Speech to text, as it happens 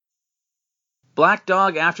Black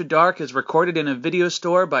Dog After Dark is recorded in a video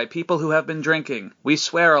store by people who have been drinking. We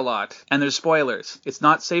swear a lot, and there's spoilers. It's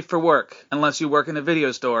not safe for work, unless you work in a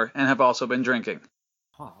video store and have also been drinking.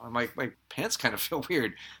 Oh, my pants kind of feel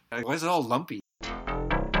weird. Why is it all lumpy?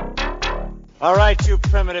 All right, you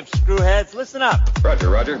primitive screwheads, listen up.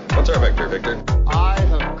 Roger. What's our vector, Victor? I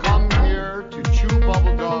have come here to chew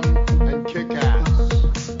bubblegum and kick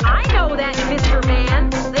ass. I know that, Mr. Man.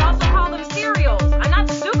 They also call them cereals. I'm not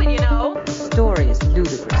stupid, you know. The story is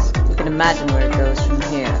ludicrous. You can imagine where it goes from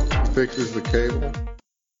here. Fixes the cable.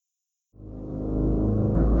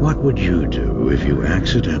 What would you do if you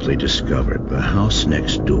accidentally discovered the house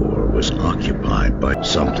next door was occupied by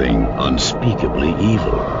something unspeakably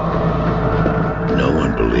evil? No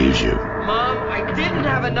one believes you. Mom, I didn't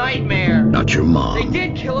have a nightmare. Not your mom. They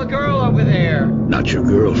did kill a girl over there. Not your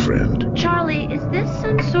girlfriend. Charlie, is this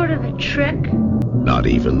some sort of a trick? Not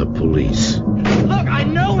even the police. Look, I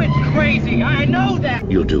know it's crazy. I know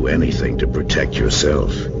that. You'll do anything to protect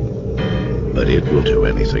yourself. But it will do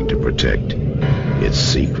anything to protect its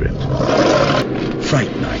secret.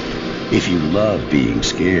 Fright Night. If you love being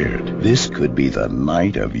scared, this could be the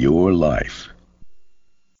night of your life.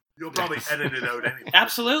 You'll probably edit it out anyway.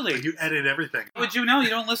 Absolutely. Like you edit everything. Would you know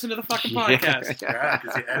you don't listen to the fucking podcast? Yeah,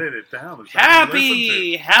 because you edit it down.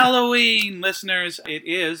 Happy Halloween, listeners. It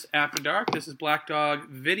is After Dark. This is Black Dog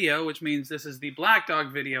Video, which means this is the Black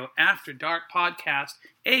Dog Video After Dark podcast,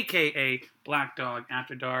 a.k.a. Black Dog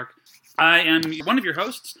After Dark. I am one of your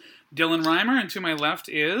hosts, Dylan Reimer, and to my left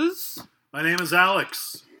is... My name is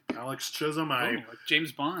Alex Chisholm. like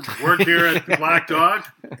James Bond. Work here at the Black Dog,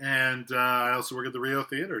 and I also work at the Rio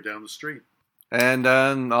Theater down the street. And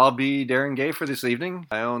I'll be Darren Gay for this evening.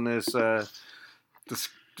 I own this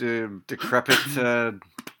decrepit,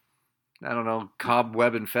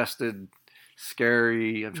 cobweb-infested,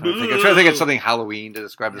 scary... I'm trying to think of something Halloween to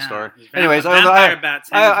describe the store. Anyways,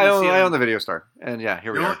 I own the video store. And yeah,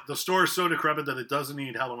 here we are. The store is so decrepit that it doesn't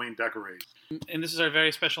need Halloween decorations. And this is our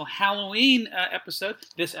very special Halloween episode.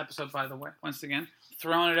 This episode, by the way, once again,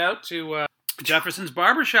 throwing it out to Jefferson's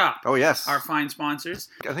Barbershop. Oh, yes. Our fine sponsors.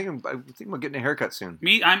 I think I'm getting a haircut soon.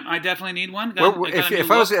 I definitely need one.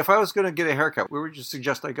 If I was going to get a haircut, where would you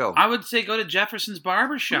suggest I go? I would say go to Jefferson's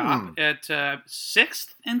Barbershop at 6th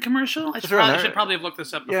and Commercial. I should probably have looked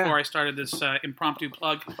this up before I started this impromptu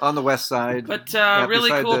plug. On the west side. But really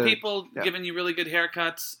cool people giving you really good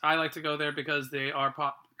haircuts. I like to go there because they are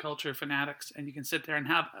pop culture fanatics, and you can sit there and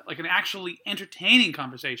have like an actually entertaining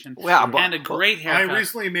conversation and a great haircut. I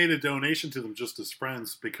recently made a donation to them just as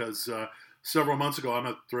friends because several months ago, I'm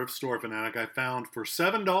a thrift store fanatic. I found for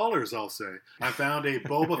 $7, I'll say, I found a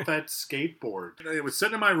Boba Fett skateboard. It was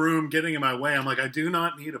sitting in my room, getting in my way. I'm like, I do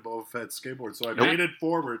not need a Boba Fett skateboard, so I paid it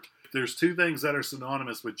forward. There's two things that are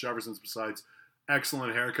synonymous with Jefferson's besides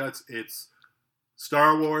excellent haircuts. It's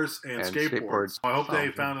Star Wars and skateboards. I hope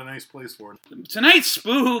they found a nice place for it. Tonight's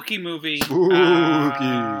spooky movie.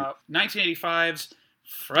 1985's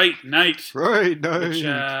Fright Night. Fright Night. Which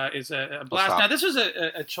is a blast. Now, this was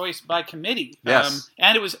a choice by committee. Yes.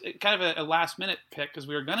 And it was kind of a last-minute pick because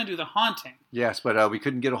we were going to do The Haunting. Yes, but we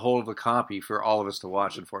couldn't get a hold of a copy for all of us to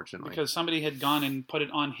watch, unfortunately. Because somebody had gone and put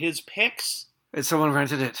it on his picks. And someone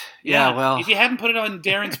rented it. Yeah, well... If you hadn't put it on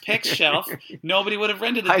Darren's picks shelf, nobody would have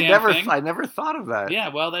rented the damn thing. I never thought of that. Yeah,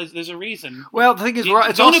 well, there's a reason. Well, the thing is...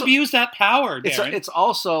 Don't abuse that power, Darren. It's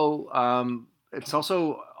also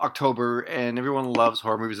October, and everyone loves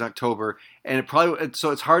horror movies in October, and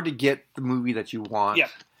so it's hard to get the movie that you want. Yeah.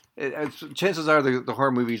 Chances are the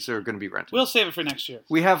horror movies are going to be rented. We'll save it for next year.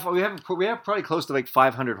 We have probably close to like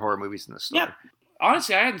 500 horror movies in the store. Yeah.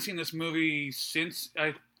 Honestly, I hadn't seen this movie since...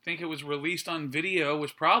 I think it was released on video,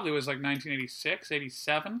 which probably was like 1986,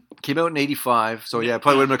 87. Came out in 85, so yeah,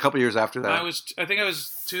 probably would have been a couple years after that. I think I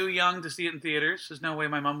was too young to see it in theaters. There's no way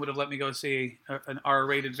my mom would have let me go see an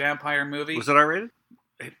R-rated vampire movie. Was it R-rated?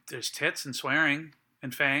 There's tits and swearing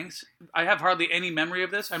and fangs. I have hardly any memory of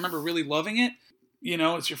this. I remember really loving it. You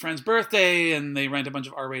know, it's your friend's birthday, and they rent a bunch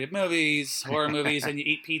of R-rated movies, horror movies, and you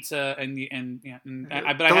eat pizza, I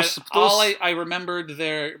remembered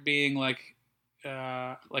there being like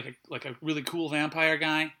a really cool vampire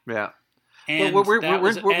guy. Yeah. And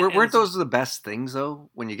weren't those the best things though?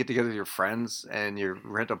 When you get together with your friends and you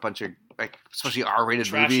rent a bunch of especially R-rated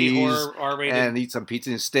trashy movies, horror, R-rated, and eat some pizza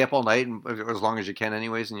and stay up all night and as long as you can,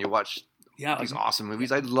 anyways, and you watch these awesome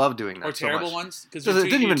movies. I love doing that. Or terrible ones because it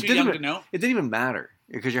too young to know. It didn't even matter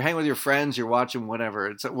because you're hanging with your friends, you're watching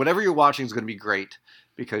whatever. Whatever you're watching is going to be great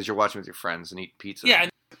because you're watching with your friends and eat pizza. Yeah.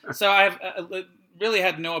 So I have. really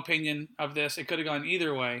had no opinion of this. It could have gone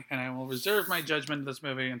either way, and I will reserve my judgment of this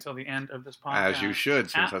movie until the end of this podcast. As you should,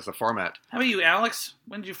 since that's the format. How about you, Alex?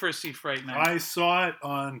 When did you first see Fright Night? I saw it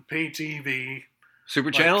on pay TV.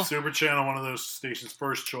 Super Channel? Super Channel, one of those stations'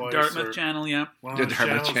 first choice. Dartmouth Channel, yeah. The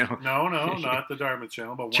Dartmouth Channel. No, not the Dartmouth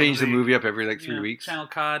Channel. But change the movie up every 3 weeks. Channel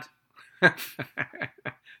Cod.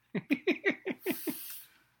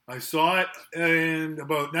 I saw it in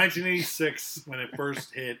about 1986 when it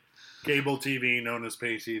first hit cable TV, known as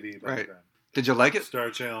pay TV back then. Did you like it? Star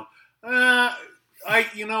Channel.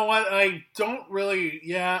 You know what? I don't really.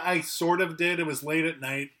 Yeah, I sort of did. It was late at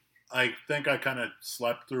night. I think I kind of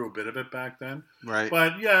slept through a bit of it back then. Right.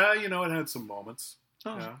 But yeah, it had some moments.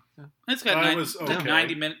 Oh, yeah. It's got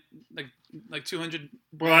 90 minutes, like 200.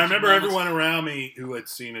 Well, I remember everyone around me who had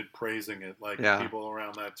seen it praising it, people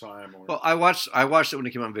around that time. Well, I watched it when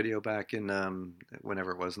it came on video back in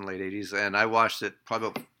whenever it was in the late 80s, and I watched it probably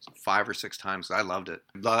about 5 or 6 times. I loved it.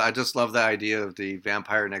 I just love the idea of the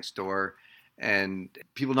vampire next door and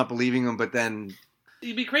people not believing him, but then...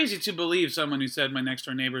 You'd be crazy to believe someone who said my next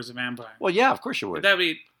door neighbor is a vampire. Well, yeah, of course you would. That'd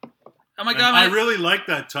be... Oh my God! I really like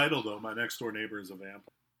that title, though. My next door neighbor is a vampire.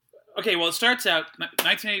 Okay, well, it starts out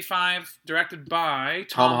 1985, directed by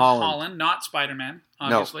Tom Holland, not Spider-Man,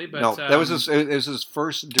 obviously. No, that was his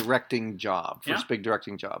first directing job, big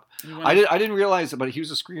directing job. I didn't realize it, but he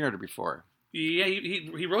was a screenwriter before. Yeah,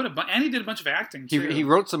 he wrote and he did a bunch of acting too. He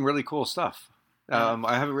wrote some really cool stuff.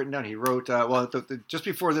 I have it written down. He wrote just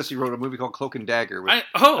before this. He wrote a movie called Cloak and Dagger with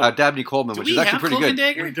Dabney Coleman, which is actually pretty good.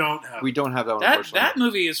 Dagger? We don't have that one. Unfortunately. That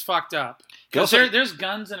movie is fucked up. Because there's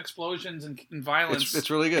guns and explosions and violence. It's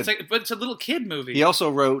really good. But it's a little kid movie. He also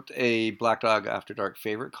wrote a Black Dog After Dark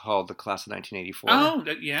favorite called The Class of 1984. Oh,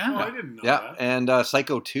 yeah. I didn't know that. And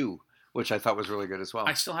Psycho 2, which I thought was really good as well.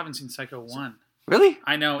 I still haven't seen Psycho 1. Really?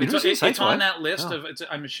 I know. It's on that list of.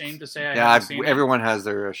 I'm ashamed to say I haven't seen it. Everyone has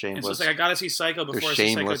their shame list. It's like I got to see Psycho before I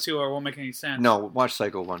see Psycho 2, or it won't make any sense. No, watch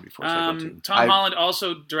Psycho 1 before Psycho 2. Tom Holland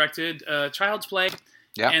also directed Child's Play,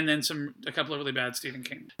 and then a couple of really bad Stephen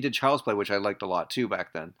King. He did Child's Play, which I liked a lot too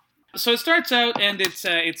back then. So it starts out, and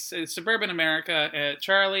it's suburban America.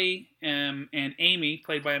 Charlie and Amy,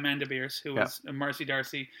 played by Amanda Bierce, who was Marcy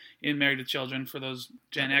Darcy in Married with Children for those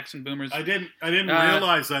Gen X and Boomers. I didn't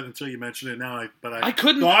realize that until you mentioned it now. I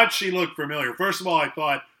couldn't. Thought she looked familiar. First of all, I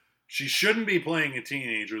thought she shouldn't be playing a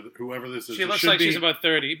teenager. Whoever this is, she looks like she's about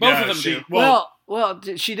 30. Both of them do. Well,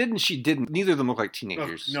 she didn't. She didn't. Neither of them look like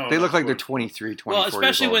teenagers. No, they look like they're 23, 24 Well,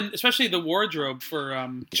 especially years old. the wardrobe for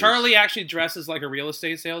Charlie actually dresses like a real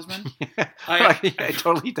estate salesman. It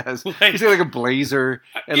totally does. He's got like a blazer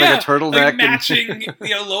and like a turtleneck, like matching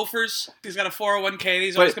loafers. He's got a 401k that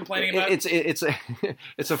he's always complaining about.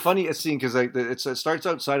 It's a funny scene because it starts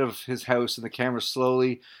outside of his house and the camera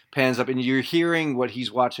slowly pans up and you're hearing what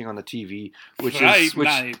he's watching on the TV, which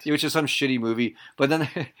is some shitty movie. But then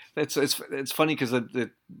it's funny because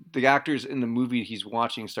the actors in the movie he's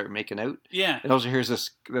watching start making out. Yeah. And also hears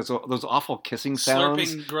those awful kissing sounds.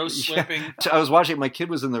 Slurping, gross slurping. I was watching it. My kid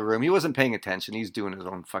was in the room. He wasn't paying attention. He's doing his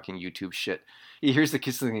own fucking YouTube shit. He hears the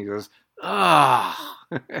kissing and he goes,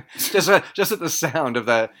 just at the sound of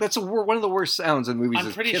that. That's one of the worst sounds in movies.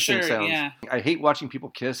 I'm pretty sure, sounds. Yeah. I hate watching people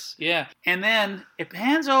kiss. Yeah, and then it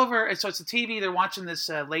pans over. So it's a TV. They're watching this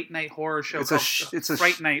late night horror show called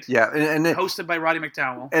Fright Night. Yeah, and hosted by Roddy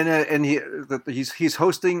McDowell. And he's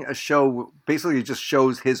hosting a show. Basically, he just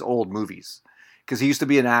shows his old movies. Because he used to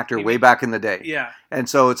be an actor way back in the day. Yeah. And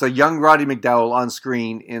so it's a young Roddy McDowell on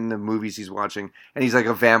screen in the movies he's watching. And he's like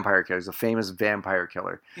a vampire killer. He's a famous vampire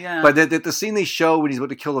killer. Yeah. But the scene they show when he's about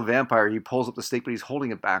to kill a vampire, he pulls up the stake, but he's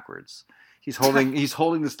holding it backwards. He's holding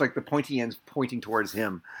this, like the pointy ends pointing towards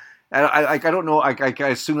him. And I don't know. I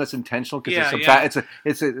assume that's intentional because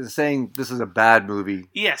it's saying this is a bad movie.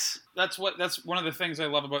 Yes, that's one of the things I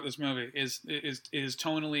love about this movie is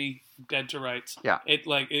tonally dead to rights. Yeah,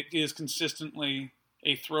 it is consistently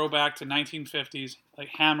a throwback to 1950s, like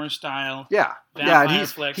Hammer style. Yeah, and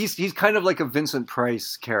he's kind of like a Vincent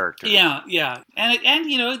Price character. Yeah,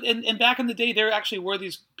 and back in the day, there actually were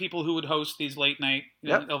these people who would host these late night.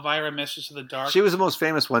 Elvira, Mistress of the Dark. She was the most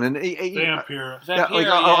famous one, and Vampire.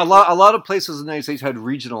 A lot of places in the United States had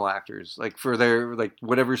regional actors, like for their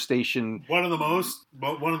whatever station. One of the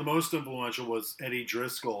most influential was Eddie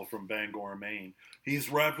Driscoll from Bangor, Maine.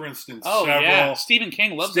 He's referenced in several. Yeah. Stephen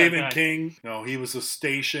King loves that guy. Stephen King. No, he was a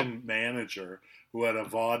station manager who had a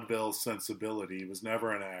vaudeville sensibility. He was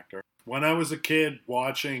never an actor. When I was a kid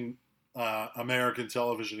watching American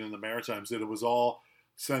television in the Maritimes, it was all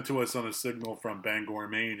sent to us on a signal from Bangor,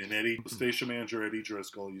 Maine. And station manager Eddie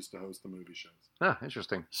Driscoll used to host the movie shows. Ah,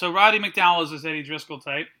 interesting. So Roddy McDowell is this Eddie Driscoll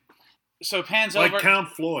type. So it pans over. Like Count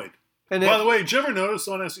Floyd. And by the way, did you ever notice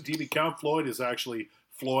on SCTV, Count Floyd is actually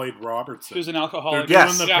Floyd Robertson. Who's an alcoholic. They're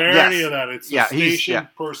doing the parody of that. It's the station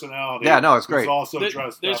personality. Yeah, no, it's great. Who's also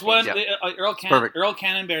dressed there's up. one, Earl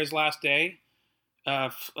Cannonbear's last day.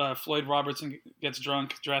 Floyd Robertson gets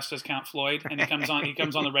drunk, dressed as Count Floyd, and he comes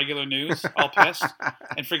on the regular news, all pissed,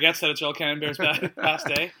 and forgets that it's Earl Cannonbear's last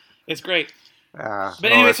day. It's great. But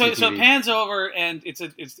anyway, so it pans over, and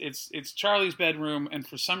it's Charlie's bedroom, and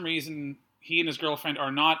for some reason, he and his girlfriend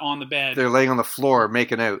are not on the bed. They're laying on the floor,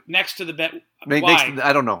 making out next to the bed. Why?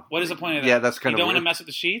 I don't know. What is the point of that? Yeah, that's kind of. You don't weird. want to mess with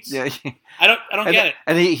the sheets. Yeah, I don't get it.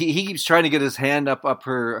 And he keeps trying to get his hand up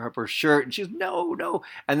her shirt, and she's no.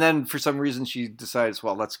 And then for some reason she decides,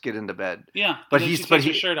 well, let's get into bed. Yeah, but she takes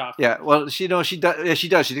her shirt off. Yeah, well, she does. Yeah, she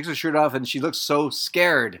does. She takes her shirt off, and she looks so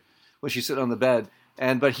scared when she's sitting on the bed.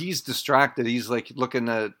 But he's distracted. He's like looking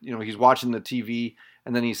at, he's watching the TV,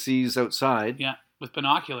 and then he sees outside. Yeah, with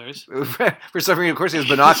binoculars. For some reason, of course, he has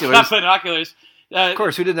binoculars. He's got binoculars. Of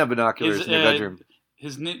course, who didn't have binoculars in their bedroom?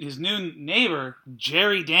 His new neighbor,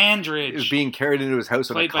 Jerry Dandridge, is being carried into his house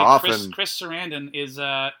in a played coffin. by Chris Sarandon is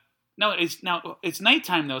it's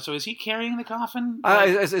nighttime though. So is he carrying the coffin?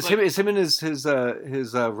 Is him and his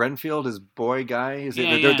Renfield, his boy guy?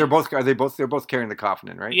 They're both carrying the coffin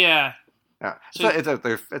in, right? Yeah. Yeah, so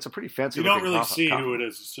it's a pretty fancy. You don't really see who it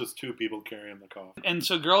is. It's just two people carrying the coffin. And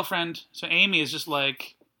so Amy is just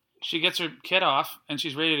like, she gets her kid off and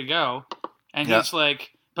she's ready to go, and he's like,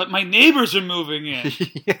 but my neighbors are moving in.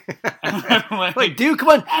 like, dude, come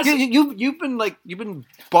on! You've been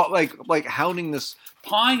hounding this,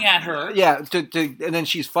 pawing at her. Yeah, and then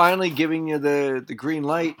she's finally giving you the green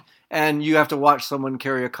light, and you have to watch someone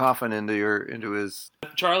carry a coffin into his.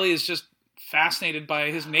 Charlie is just fascinated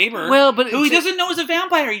by his neighbor, who he doesn't know is a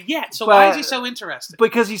vampire yet. So why is he so interested?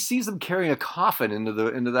 Because he sees them carrying a coffin into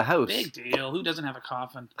the house. Big deal. Who doesn't have a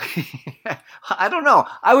coffin? I don't know.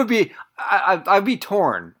 I'd be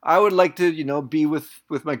torn. I would like to be with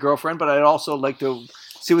my girlfriend, but I'd also like to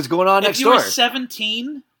see what's going on next door. If you were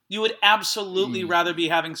 17, you would absolutely rather be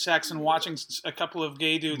having sex and watching a couple of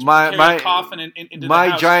gay dudes carry a coffin into the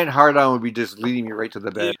house. My giant hard-on would be just leading me right to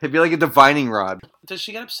the bed. It'd be like a divining rod. Does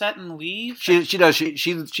she get upset and leave? She does.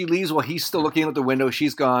 She leaves while he's still looking out the window.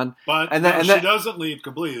 She's gone. But she doesn't leave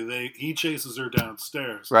completely. He chases her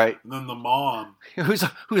downstairs. Right. And then the mom, who's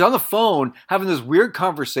on the phone having this weird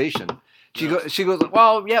conversation. She goes,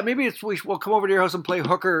 well, yeah, maybe we'll come over to your house and play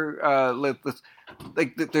hooker.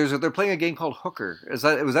 They're playing a game called Hooker. Was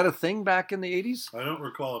that a thing back in the 80s? I don't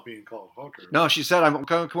recall it being called Hooker. No, she said, I'm going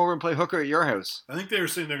to come over and play Hooker at your house. I think they were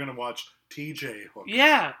saying they're going to watch TJ Hooker.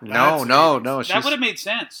 Yeah. No. That would have made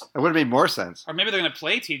sense. It would have made more sense. Or maybe they're going to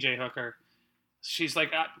play TJ Hooker. She's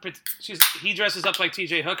like, he dresses up like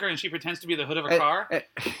T.J. Hooker, and she pretends to be the hood of a car.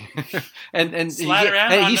 And slide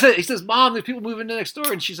around. And he says, "Mom, there's people moving in next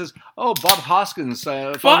door." And she says, "Oh, Bob Hoskins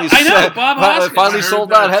Bob Hoskins finally sold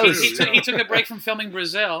that house. He took a break from filming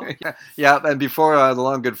Brazil. Yeah, and before the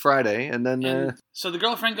Long Good Friday, and then so the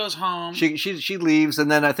girlfriend goes home. She leaves, and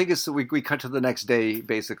then I think we cut to the next day,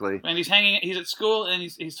 basically. And he's at school, and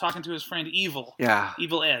he's talking to his friend Evil. Yeah,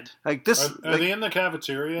 Evil Ed. Like this. Are they in the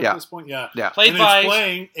cafeteria at this point? Yeah. Played by. It's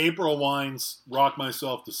playing April Wine's "Rock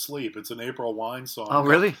Myself to Sleep." It's an April Wine song. Oh,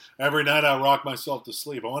 really? Every night I rock myself to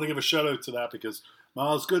sleep. I want to give a shout out to that because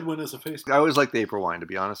Miles Goodwin is a face. I always like the April Wine, to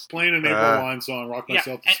be honest. Playing an April Wine song, "Rock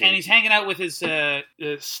Myself to Sleep." And he's hanging out with his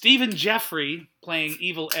Stephen Jeffrey playing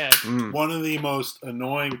Evil Ed. One of the most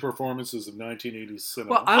annoying performances of 1980s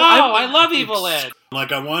cinema. Well, I love Evil Ed.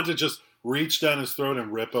 Like, I wanted to just reach down his throat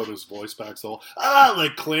and rip out his voice back. So,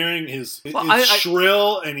 like clearing his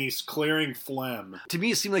shrill, and he's clearing phlegm. To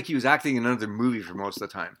me, it seemed like he was acting in another movie for most of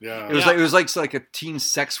the time. Yeah, it was like a teen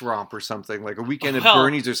sex romp or something, like a Weekend at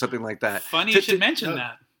Bernie's or something like that. Funny you should mention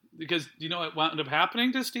that. Because do you know what wound up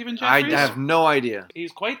happening to Stephen Jeffries? I have no idea.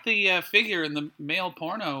 He's quite the figure in the male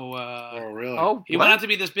porno. Oh, really? Oh, he went on to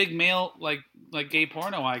be this big male, like gay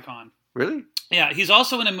porno icon. Really? Yeah, he's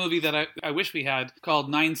also in a movie that I wish we had called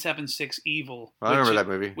 976 Evil. I remember that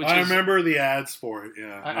movie. I remember the ads for it,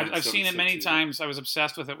 yeah. I've seen it many times. I was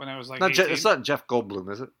obsessed with it when I was like 18. It's not Jeff Goldblum,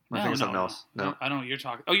 is it? I think it's something else. No, I don't know what you're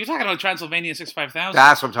talking. Oh, you're talking about Transylvania 65000?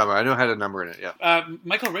 That's what I'm talking about. I know it had a number in it, yeah.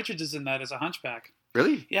 Michael Richards is in that as a hunchback.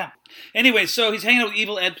 Really? Yeah. Anyway, so he's hanging out with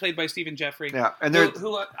Evil Ed, played by Stephen Jeffrey. Yeah, and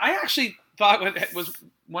who I actually thought was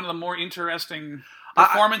one of the more interesting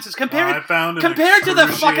performances compared to the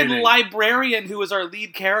fucking librarian who was our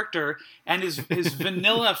lead character and his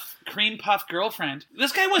vanilla cream puff girlfriend.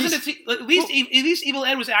 This guy wasn't at least Evil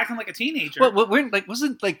Ed was acting like a teenager. Well,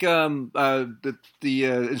 wasn't the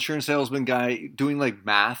insurance salesman guy doing like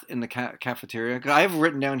math in the cafeteria? 'Cause I have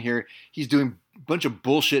written down here he's doing a bunch of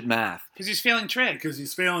bullshit math because he's failing trig.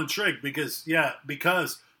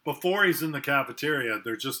 Because before he's in the cafeteria,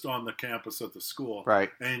 they're just on the campus at the school. Right.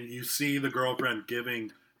 And you see the girlfriend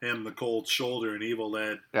giving him the cold shoulder in Evil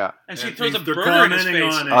Ed. Yeah. And she throws a burger in his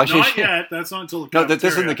face. Not yet. That's not until the cafeteria. No,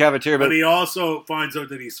 this is in the cafeteria. But he also finds out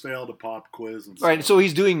that he's failed a pop quiz. And right, so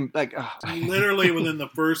he's doing like... literally within the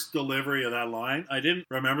first delivery of that line, I didn't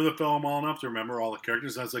remember the film well enough to remember all the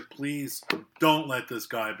characters. I was like, please don't let this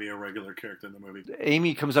guy be a regular character in the movie.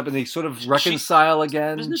 Amy comes up and they sort of reconcile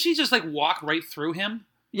again. Doesn't she just like walk right through him?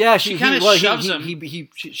 Yeah, she kind of shoves him.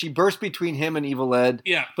 She bursts between him and Evil Ed.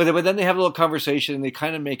 Yeah. But then they have a little conversation and they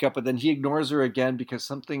kind of make up, but then he ignores her again because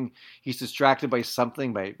he's distracted by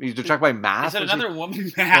something. He's distracted by math. Is that another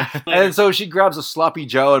woman math? And so she grabs a sloppy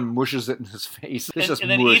Joe and mushes it in his face. And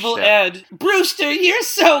then Evil Ed, Brewster, you're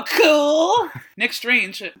so cool! Nick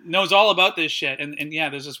Strange knows all about this shit. And yeah,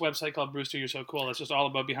 there's this website called Brewster, You're So Cool. That's just all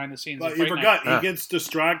about behind the scenes. But you forgot, he gets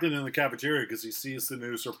distracted in the cafeteria because he sees the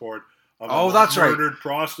news report of that's murdered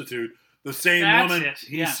prostitute. The same woman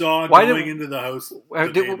he saw going into the house.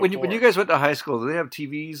 When you guys went to high school, did they have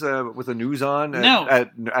TVs with the news on? No.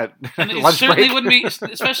 At and it lunch certainly break? wouldn't be,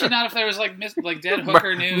 especially not if there was like dead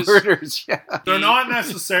hooker news. Murders, yeah. They're not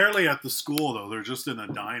necessarily at the school, though. They're just in a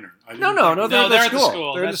diner. No, they're at the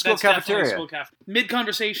school. They're in the school cafeteria.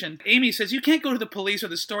 Mid-conversation, Amy says, you can't go to the police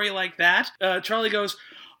with a story like that. Charlie goes,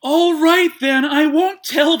 all right, then, I won't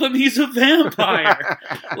tell them he's a vampire.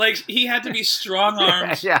 Like, he had to be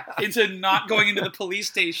strong-armed into not going into the police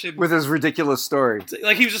station. With his ridiculous story.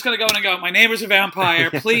 Like, he was just going to go in and go, my neighbor's a vampire.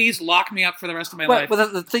 Please lock me up for the rest of my life.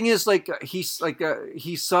 But the thing is, like, he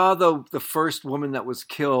saw the first woman that was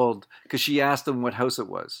killed because she asked him what house it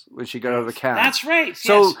was when she got out of the cab. That's right,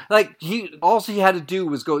 So, like, all he had to do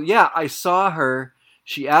was go, yeah, I saw her.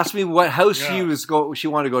 She asked me what house she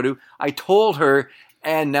wanted to go to. I told her...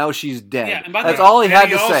 And now she's dead. Yeah, and that's all he had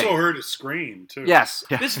to say. He also heard a scream, too. Yes.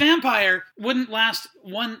 This vampire wouldn't last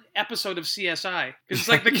one episode of CSI. Because it's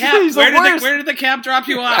like the cab, where did the cab drop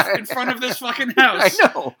you off? In front of this fucking house. I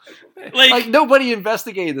know. Like nobody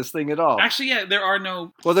investigated this thing at all. Actually, yeah, there are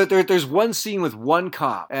no... Well, there's one scene with one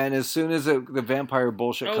cop. And as soon as the vampire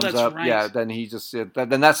bullshit comes up, then he just...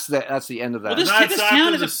 Then that's the end of that. Well, that's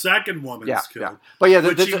after the second woman's killed. Yeah. But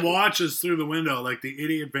yeah, she watches through the window like the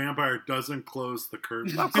idiot vampire doesn't close the curtain.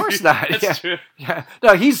 Of course not. That's true. Yeah.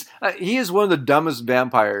 No, he is one of the dumbest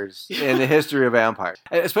vampires in the history of vampires.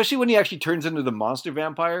 Especially when he actually turns into the monster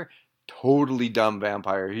vampire. Totally dumb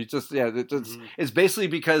vampire. He's just it's basically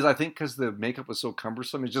because the makeup was so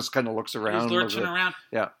cumbersome. He just kind of looks around. He's lurching around.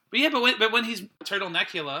 Yeah. But when he's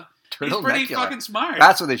Turtlenecula. He's pretty fucking smart.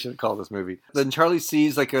 That's what they should have called this movie. Then Charlie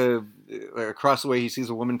sees across the way, he sees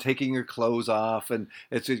a woman taking her clothes off, and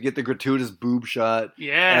it's to get the gratuitous boob shot.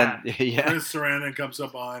 Yeah. And Chris Sarandon comes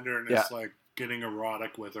up behind her and it's like getting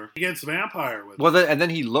erotic with her. He gets vampire with her. Well, and then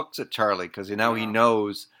he looks at Charlie because now he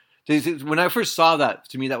knows. When I first saw that,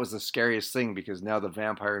 to me that was the scariest thing because now the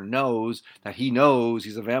vampire knows that he knows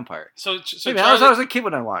he's a vampire. So Charlie, I was a kid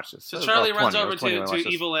when I watched this. So Charlie runs over to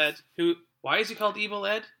Evil Ed, who... Why is he called Evil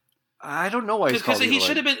Ed? I don't know why he's called Evil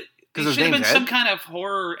Ed. Because he should have been some kind of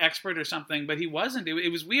horror expert or something, but he wasn't. It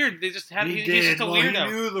was weird. They just had he's just a weirdo.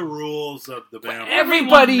 He knew the rules of the vampire.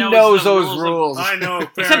 Everybody knows those rules. I know,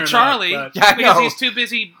 except Charlie, because he's too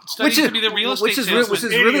busy studying to be the real estate salesman. Which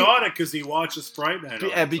is idiotic because he watches Fright Night.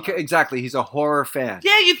 Exactly, he's a horror fan.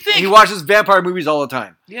 Yeah, you'd think he watches vampire movies all the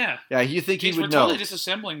time. Yeah, you think he would know? We're totally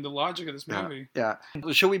disassembling the logic of this movie. Yeah.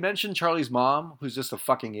 Shall we mention Charlie's mom, who's just a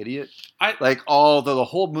fucking idiot? Like all the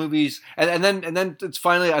whole movies, and then it's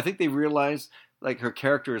finally I think they realized. Like her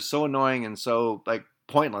character is so annoying and so like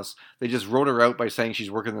pointless. They just wrote her out by saying she's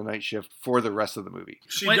working the night shift for the rest of the movie.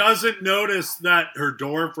 She doesn't notice that her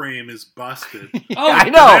door frame is busted. I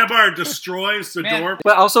know. The vampire destroys the door.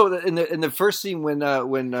 But also in the first scene when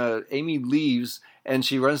Amy leaves and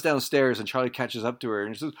she runs downstairs and Charlie catches up to her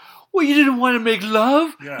and she says, "Well, you didn't want to make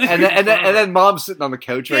love?" Yeah. And then Mom's sitting on the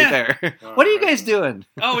couch right there. What are you guys doing?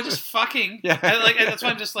 Oh, we're just fucking. Yeah. That's why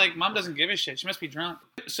I'm just like, Mom doesn't give a shit. She must be drunk.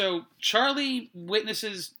 So Charlie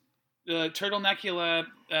witnesses Turtlenecula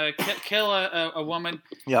kill a woman.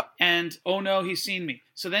 Yeah. And oh no, he's seen me.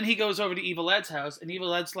 So then he goes over to Evil Ed's house, and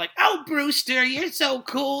Evil Ed's like, "Oh, Brewster, you're so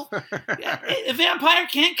cool. A vampire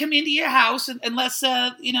can't come into your house unless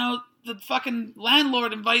the fucking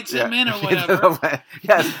landlord invites him in or whatever.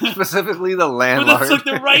 Yes, specifically the landlord. But it's like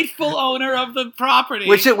the rightful owner of the property.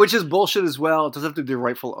 Which is bullshit as well. It doesn't have to be the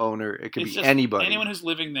rightful owner. It could be anybody. Anyone who's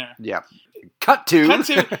living there. Yeah. Cut to.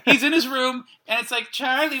 He's in his room, and it's like,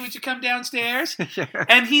 Charlie, would you come downstairs?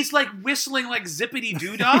 And he's like whistling like Zippity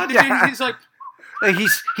Doo Dah. Yeah. He's like,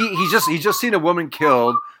 he's just seen a woman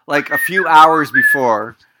killed like a few hours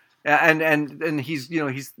before, and he's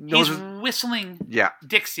whistling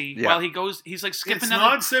Dixie while he goes. He's like skipping. It's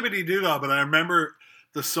not Zippity Doo Dah, but I remember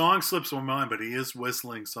the song slips my mind. But he is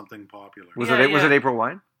whistling something popular. Was it April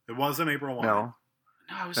Wine? It wasn't April Wine. No.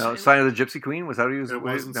 Sign of the Gypsy Queen? Was that what he was? It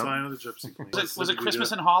wasn't Sign of the Gypsy Queen. Was it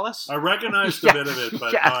Christmas in Hollis? I recognized a bit of it,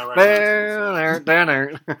 but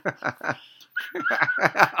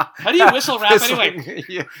How do you whistle rap anyway?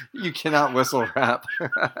 You cannot whistle rap.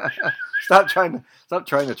 Stop trying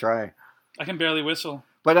to try. I can barely whistle.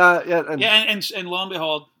 But and lo and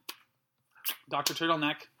behold, Dr.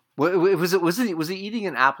 Turtleneck. Was he eating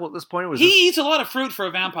an apple at this point? He eats a lot of fruit for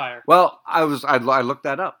a vampire. Well, I looked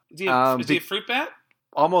that up. Is he a fruit bat?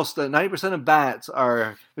 Almost 90% of bats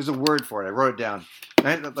are. There's a word for it. I wrote it down. I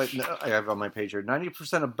have it on my page here.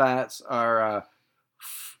 90% of bats are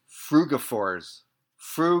frugivores.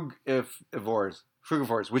 Frugivores,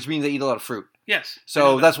 which means they eat a lot of fruit. Yes.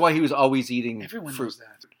 So that's why he was always eating Everyone fruit. knows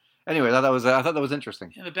that. Anyway, I thought that was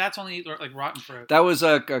interesting. Yeah, the bats only eat like rotten fruit. That was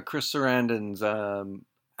Chris Sarandon's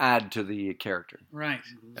add to the character. Right.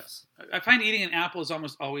 Yes. I find eating an apple is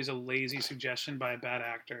almost always a lazy suggestion by a bad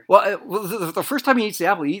actor. Well, the first time he eats the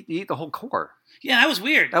apple, he eat the whole core. Yeah, that was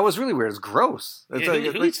weird. That was really weird. It's gross.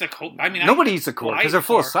 Who eats the core? I mean, nobody eats the core because they're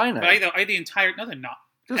full of cyanide. But I eat the entire. No, they're not.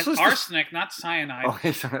 It's arsenic, not cyanide.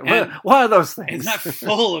 What are those things? It's not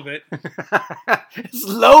full of it. It's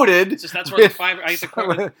loaded. It's just that's where the fiber. I eat the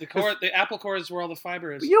core. The apple core is where all the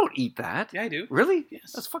fiber is. But you don't eat that. Yeah, I do. Really?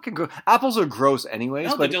 Yes. That's fucking gross. Apples are gross, anyways.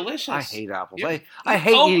 No, but they're delicious. I hate apples. Yeah. I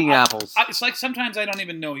hate eating apples. It's like sometimes I don't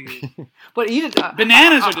even know you. But eat it.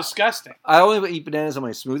 Bananas are disgusting. I only eat bananas on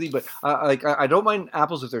my smoothie, but I don't mind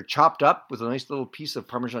apples if they're chopped up with a nice little piece of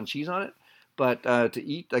Parmesan cheese on it. But to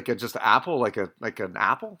eat just an apple, like an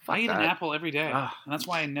apple? I eat an apple every day. And that's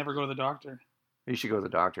why I never go to the doctor. You should go to the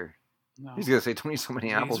doctor. No. He's going to say, don't eat so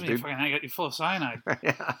many apples, dude. I got you full of cyanide.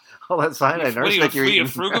 Yeah. All that cyanide. What are you, a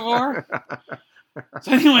frugivore?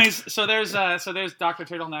 So anyways, so there's Dr.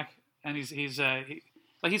 Turtleneck, and he's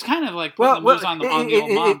kind of like putting the moves on the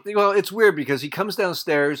old mom. Well, it's weird because he comes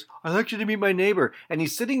downstairs, I'd like you to meet my neighbor, and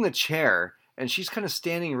he's sitting in the chair, and she's kind of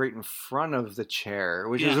standing right in front of the chair,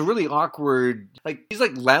 which is a really awkward, he's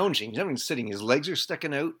like lounging, he's not even sitting, his legs are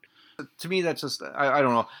sticking out. To me, that's just, I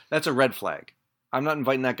don't know, that's a red flag. I'm not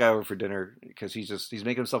inviting that guy over for dinner because he's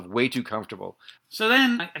making himself way too comfortable. So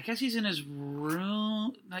then, I guess he's in his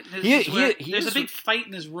room. There's a big fight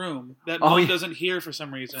in his room that Mom doesn't hear for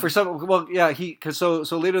some reason.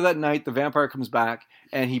 So later that night, the vampire comes back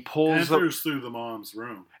and he enters through the mom's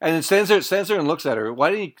room and then stands there and looks at her.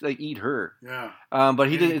 Why didn't he eat her? Yeah. But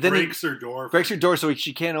he did. Then breaks her door. Breaks her door so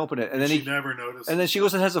she can't open it. And then she never noticed. And then she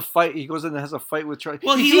goes and has a fight. He goes in and has a fight with Charlie.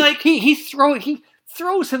 Well, he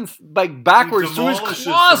throws him backwards through his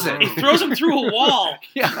closet. He throws him through a wall.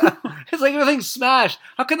 Yeah, it's like everything's smashed.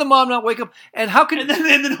 How can the mom not wake up? And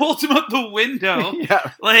then holds him up the window.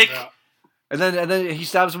 Yeah, Yeah. And then he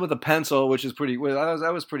stabs him with a pencil, which is pretty.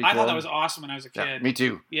 That was pretty cool. I thought that was awesome when I was a kid. Yeah, me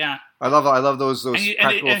too. Yeah, I love those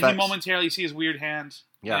practical effects. And he momentarily see his weird hands.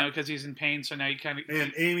 Yeah, because he's in pain. So now you kind of.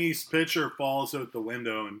 And Amy's picture falls out the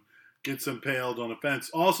window and gets impaled on a fence.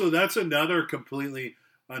 Also, that's another completely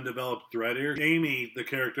undeveloped thread here. Amy, the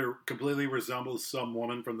character, completely resembles some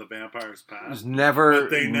woman from the vampire's past. Never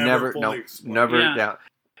explain. Yeah.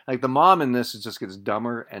 Like the mom in this just gets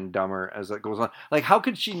dumber and dumber as it goes on. Like, how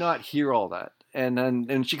could she not hear all that?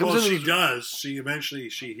 And she comes in. She does. She eventually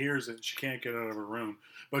hears it. She can't get out of her room,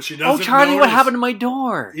 but she doesn't. Oh, Charlie, what happened to my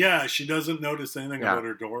door? Yeah, she doesn't notice anything about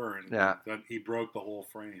her door or anything. Yeah, that he broke the whole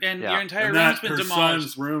frame. And your entire room's been demolished. Her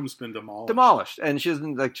son's room's been demolished. And she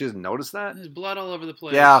doesn't notice that. There's blood all over the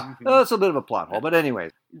place. Yeah, that's a bit of a plot hole. But anyway,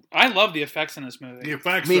 I love the effects in this movie. The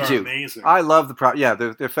effects are amazing. I love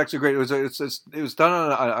the effects are great. It was done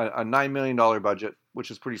on a $9 million budget, which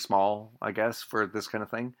is pretty small, I guess, for this kind of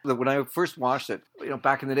thing. When I first watched it,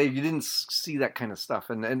 back in the day, you didn't see that kind of stuff,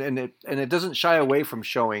 and it doesn't shy away from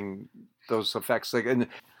showing those effects.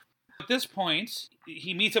 At this point,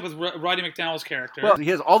 he meets up with Roddy McDowall's character. Well, he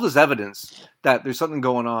has all this evidence that there's something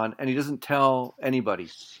going on, and he doesn't tell anybody.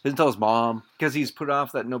 He doesn't tell his mom because he's put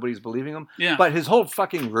off that nobody's believing him. Yeah. But his whole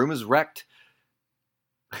fucking room is wrecked.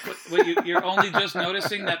 You're only just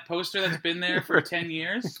noticing that poster that's been there for 10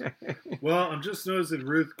 years? Well, I'm just noticing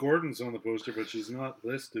Ruth Gordon's on the poster, but she's not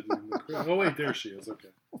listed in the... Oh, wait, there she is. Okay.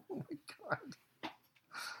 Oh, my God.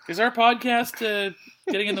 Is our podcast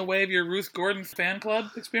getting in the way of your Ruth Gordon fan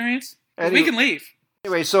club experience? We can leave.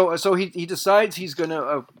 Anyway, so he decides he's going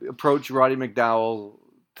to approach Roddy McDowall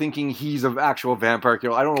thinking he's an actual vampire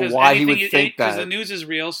killer. I don't know why he would think that. Because the news is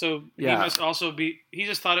real, so he must also be... He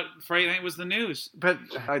just thought Fright Night was the news. But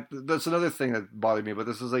that's another thing that bothered me. But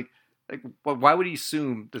this is like why would he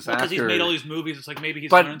assume this actor? Because he's made all these movies. It's like maybe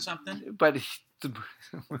he's learned something. But the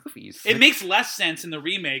movies... It makes less sense in the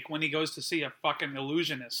remake when he goes to see a fucking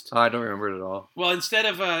illusionist. I don't remember it at all. Well, instead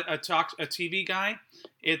of a TV guy,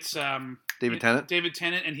 it's... David Tennant? David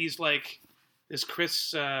Tennant, and he's like... This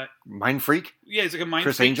Chris... mind freak? Yeah, he's like a mind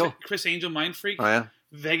Chris freak. Angel? Chris Angel, mind freak. Oh, yeah?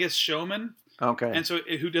 Vegas showman. Okay. And so,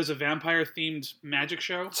 who does a vampire-themed magic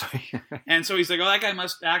show. And so he's like, oh, that guy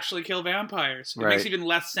must actually kill vampires. It makes even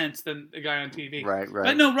less sense than the guy on TV. Right.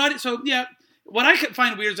 But no, Roddy... So, yeah, what I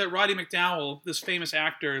find weird is that Roddy McDowall, this famous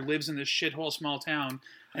actor, lives in this shithole small town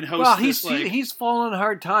and hosts he's fallen on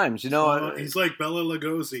hard times, you know. He's like Bela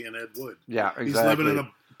Lugosi and Ed Wood. Yeah, exactly. He's living in a...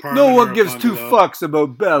 No one gives two fucks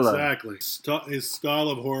about Bella. Exactly. His style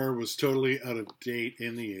of horror was totally out of date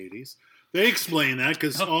in the 80s. They explain that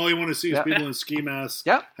because all you want to see is people in ski masks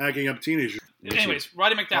hacking up teenagers. Anyways,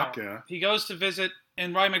 Roddy McDowall. He goes to visit,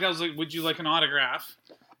 and Roddy McDowall's like, would you like an autograph?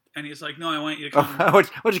 And he's like, no, I want you to come. Why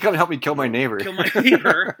don't you come and help me kill my neighbor? Kill my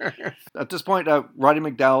neighbor. At this point, Roddy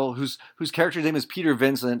McDowall, whose character's name is Peter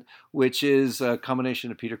Vincent, which is a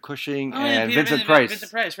combination of Peter Cushing and Vincent Price.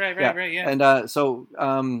 Vincent Price, right, yeah. And so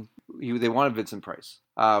they wanted Vincent Price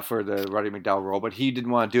for the Roddy McDowall role, but he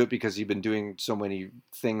didn't want to do it because he'd been doing so many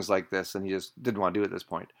things like this, and he just didn't want to do it at this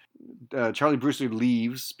point. Charlie Brewster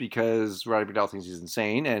leaves because Roddy McDowall thinks he's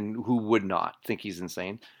insane, and who would not think he's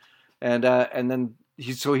insane? And then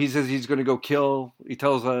he says he's going to go kill. He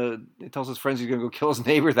tells his friends he's going to go kill his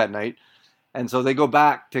neighbor that night, and so they go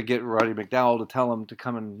back to get Roddy McDowall to tell him to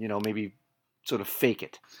come and maybe sort of fake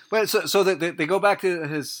it. But so they go back to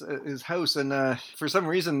his house, and for some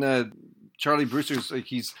reason Charlie Brewster's like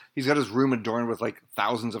he's got his room adorned with like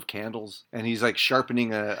thousands of candles, and he's like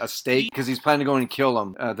sharpening a stake because he's planning to go and kill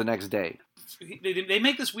him the next day. They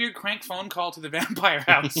make this weird crank phone call to the vampire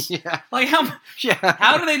house. Yeah. Like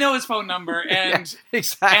how do they know his phone number? And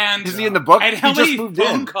exactly. And is he in the book? And how many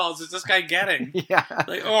phone calls is this guy getting? Yeah.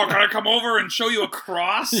 Like, oh, can I come over and show you a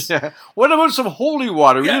cross? Yeah. What about some holy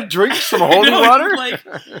water? You drink some holy water? Like,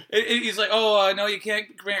 he's like, oh no, you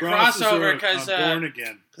can't grant crossover because born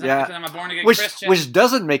again. I'm a born again Christian. Which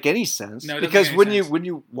doesn't make any sense. No, because when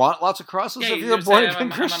you want lots of crosses, if you're a born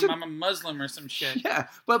again Christian, I'm a Muslim or some shit. Yeah,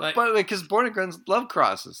 but because born again love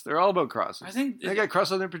crosses, they're all about crosses. I think they got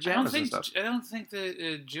crosses on their pajamas and stuff. I don't think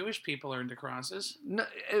the Jewish people are into crosses. No,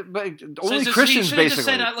 but only Christians basically. Just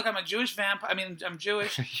said, look, I'm a Jewish vampire. I mean, I'm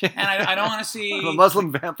Jewish, and I don't want to see. I'm a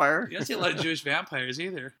Muslim vampire. You don't see a lot of Jewish vampires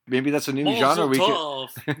either. Maybe that's a new genre.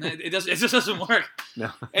 It just doesn't work. No.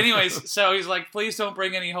 Anyways, so he's like, please don't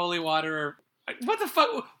bring any holy water. What the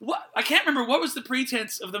fuck? What? I can't remember. What was the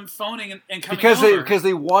pretense of them phoning and coming over? Because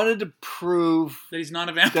they wanted to prove that he's not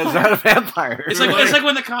a vampire. That he's not a vampire. It's like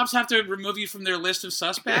when the cops have to remove you from their list of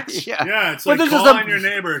suspects. Yeah, it's like calling your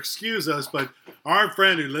neighbor, excuse us, but our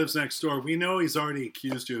friend who lives next door, we know he's already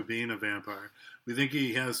accused you of being a vampire. We think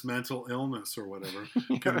he has mental illness or whatever.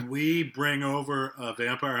 Can we bring over a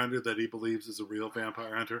vampire hunter that he believes is a real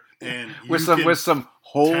vampire hunter? And with some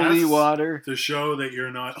holy water to show that you're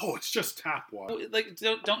not. Oh, it's just tap water. Like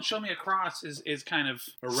don't show me a cross is kind of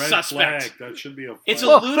a red suspect. Flag. That should be a flag. It's a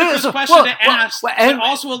ludicrous question to ask, and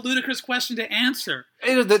also a ludicrous question to answer.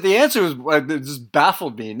 The answer was just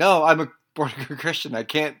baffled me. No, I'm a born-again Christian. I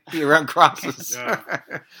can't be around crosses.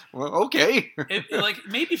 Well, okay.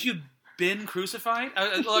 Maybe if you been crucified.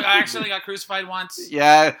 Look, I accidentally got crucified once.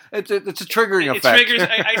 Yeah, it's a triggering effect.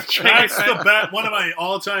 That's one of my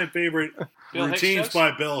all-time favorite routines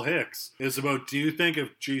by Bill Hicks is about, do you think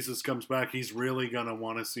if Jesus comes back, he's really going to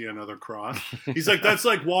want to see another cross? He's like, that's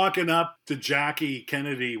like walking up to Jackie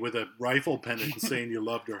Kennedy with a rifle pennant and saying you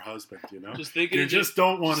loved her husband, You just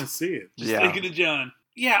don't want to see it. Just thinking of John.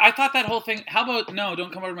 Yeah, I thought that whole thing, how about, no,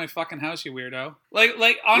 don't come over to my fucking house, you weirdo.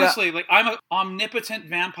 Like honestly, I'm an omnipotent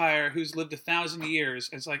vampire who's lived 1,000 years.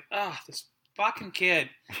 It's like, this fucking kid.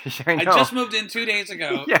 I just moved in 2 days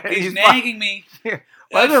ago. Yeah, he's nagging me.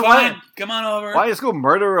 Fine, come on over. Why just go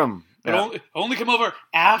murder him? But only come over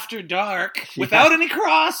after dark without any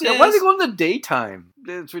crosses. Yeah, why do they go in the daytime?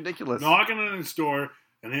 It's ridiculous. Knocking on his door,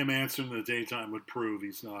 And him answering in the daytime would prove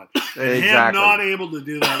he's not. Exactly. Him not able to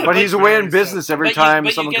do that. But he's away in business every time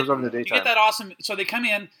someone comes over in the daytime. You get that awesome... So they come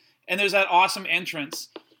in, and there's that awesome entrance.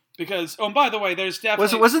 Because, and by the way, there's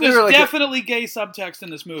definitely definitely gay subtext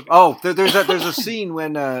in this movie. Oh, there's a scene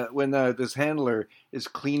when this handler is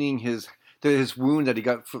cleaning his wound that he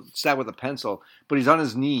got stabbed with a pencil, but he's on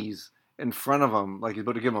his knees in front of him, like he's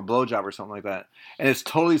about to give him a blowjob or something like that, and it's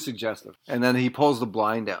totally suggestive. And then he pulls the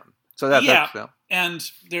blind down. So that's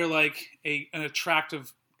and they're like an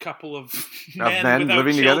attractive couple of men without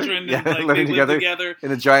living children, together, and, like, living they together live together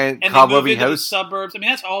in a giant and cobwebby house. The suburbs. I mean,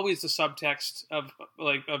 that's always the subtext of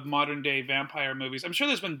modern day vampire movies. I'm sure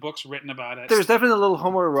there's been books written about it. There's definitely a little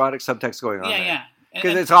homoerotic subtext going on. Yeah.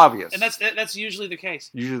 Because it's obvious, and that's usually the case.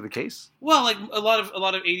 Usually the case. Well, like a lot of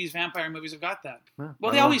 '80s vampire movies have got that. Yeah,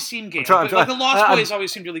 well, they always seem gay. Like the Lost Boys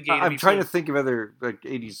always seemed really gay. I'm trying to think of other like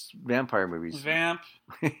 '80s vampire movies. Vamp.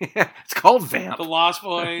 It's called Vamp. The Lost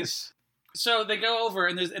Boys. So they go over,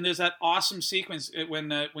 and there's that awesome sequence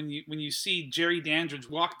when you see Jerry Dandridge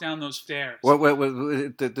walk down those stairs.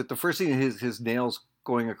 The first thing is his nails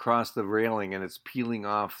going across the railing, and it's peeling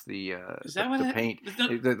off the paint.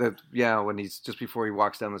 When he's just before he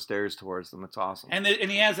walks down the stairs towards them. It's awesome. And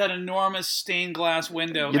he has that enormous stained glass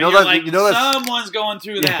window. Someone's going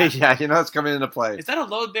through that. Yeah, it's coming into play. Is that a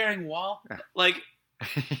load-bearing wall? Like,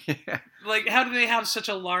 how do they have such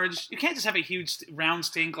a large... You can't just have a huge round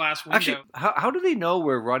stained glass window. Actually, how do they know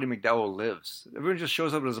where Roddy McDowall lives? Everyone just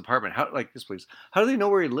shows up at his apartment. How do they know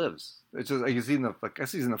where he lives? It's just, I guess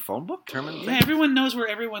he's in the phone book? Yeah, everyone knows where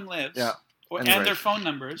everyone lives. Yeah. And their phone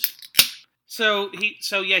numbers. So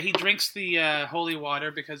he drinks the holy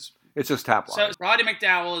water because... It's just tap water. So Roddy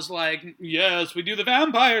McDowall is like, yes, we do the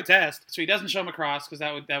vampire test. So he doesn't show him across because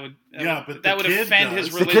that would offend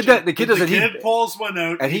his religion. The kid pulls one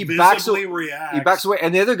out and he visibly reacts. He backs away,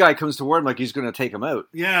 and the other guy comes toward him like he's going to take him out.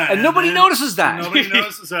 Yeah, and nobody notices that. Nobody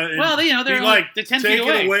notices that. Well, they're like 10 feet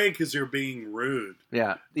away. Take it away because you're being rude.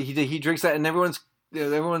 Yeah, he drinks that, and everyone's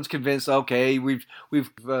convinced. Okay, we've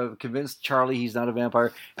convinced Charlie he's not a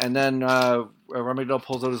vampire, and then Roddy McDowall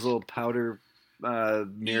pulls out his little powder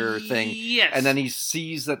mirror thing, yes, and then he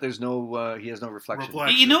sees that there's no he has no reflection.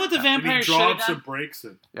 You know what the vampire should have done? It breaks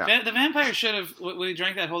it. Yeah. The vampire should have, when he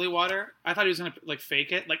drank that holy water, I thought he was gonna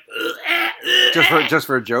fake it, just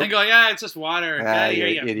for a joke. And go it's just water.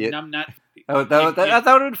 You idiot, numb nut. That would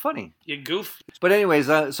have been funny. You goof. But anyways,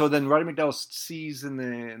 so then Roddy McDowall sees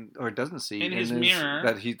doesn't see in his mirror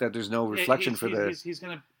that there's no reflection he's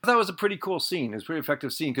gonna. I thought it was a pretty cool scene. It was a pretty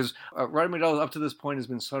effective scene because Roddy McDowall up to this point has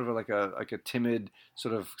been sort of like a timid,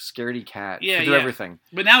 sort of scaredy cat. Yeah, do everything.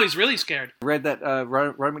 But now he's really scared. I read that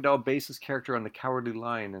Roddy McDowall based his character on the Cowardly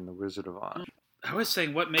Lion in The Wizard of Oz. I was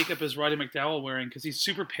saying, what makeup is Roddy McDowall wearing? Because he's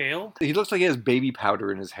super pale. He looks like he has baby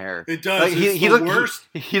powder in his hair. It does. It's the worst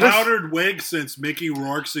powdered wig since Mickey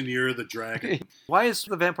Rourke's in Year of the Dragon. Why is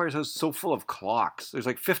the vampire's house so full of clocks? There's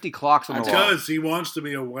like 50 clocks on the wall. Because he wants to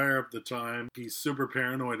be aware of the time. He's super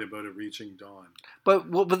paranoid about it reaching dawn.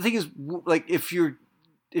 But the thing is, like, if you're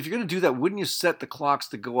going to do that, wouldn't you set the clocks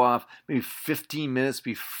to go off maybe 15 minutes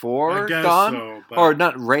before dawn? So, or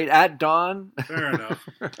not right at dawn? Fair enough.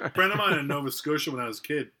 A friend of mine in Nova Scotia when I was a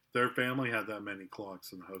kid, their family had that many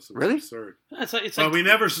clocks in the house. It was absurd. But we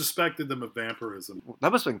never suspected them of vampirism.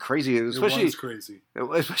 That must have been crazy. It was crazy.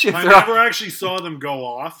 Especially I never actually saw them go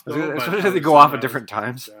off. Especially if they go off at different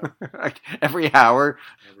times. Yeah. Like every hour.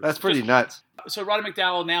 That's pretty nuts. So Roddy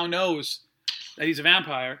McDowall now knows that he's a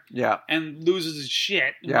vampire, and loses his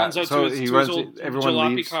shit, and runs out to his old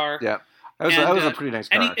jalopy car. Yeah, that was a pretty nice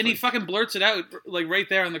car. And he fucking blurts it out, like right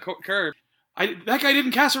there on the curb. That guy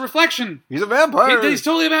didn't cast a reflection. He's a vampire. He's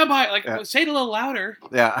totally a vampire. Say it a little louder.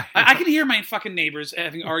 Yeah. I can hear my fucking neighbors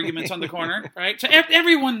having arguments on the corner, right? So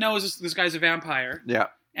everyone knows this guy's a vampire. Yeah.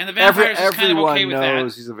 And the vampire's just kind of okay with that. Everyone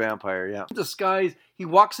knows he's a vampire, yeah. Disguise, he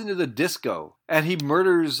walks into the disco, and he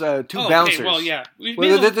murders two bouncers. Okay, well, yeah.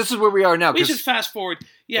 This is where we are now. We should fast forward.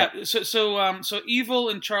 Yeah. So Evil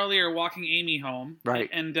and Charlie are walking Amy home, right?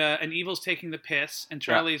 And Evil's taking the piss, and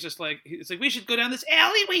Charlie is just like, it's like, we should go down this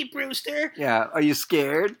alleyway, Brewster. Yeah. Are you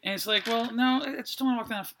scared? And it's like, well, no, I just don't want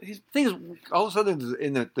to walk down. The thing is, all of a sudden,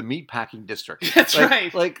 in the meat packing district. That's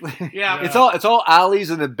right. It's all alleys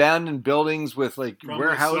and abandoned buildings with like from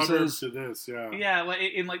warehouses. To this, like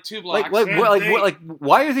in like 2 blocks.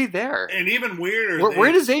 Why are they there? And even weirder,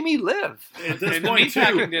 where does Amy live? At this in point, the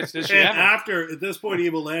meatpacking district. At this point,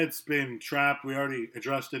 Evil Ed's been trapped. We already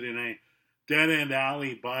addressed it in a dead end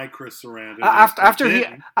alley by Chris Sarandon.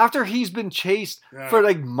 After he's been chased for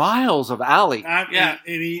like miles of alley. And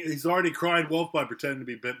he's already cried wolf by pretending to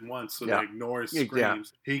be bitten once, so they ignore his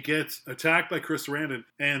screams. Yeah. He gets attacked by Chris Sarandon,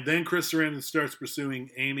 and then Chris Sarandon starts pursuing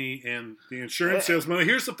Amy and the insurance salesman.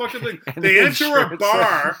 Here's the fucking thing. They enter a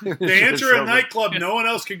bar. They enter a nightclub no one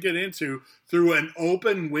else can get into through an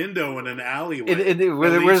open window in an alleyway.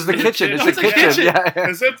 Where's the kitchen? It's a kitchen. Yeah.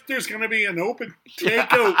 As if there's going to be an open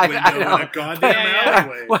takeout window in a goddamn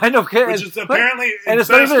alleyway. Well, I know, which is apparently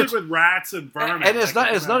infested with rats and vermin. And it's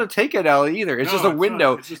not a takeout alley either. It's just a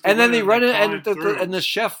window. And then they run it, and the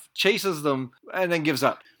chef chases them and then gives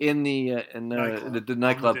up in the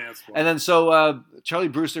nightclub. And then so Charlie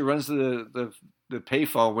Brewster runs to the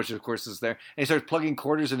payphone, which of course is there, and he starts plugging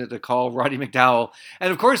quarters in it to call Roddy McDowell.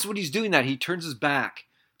 And of course, when he's doing that, he turns his back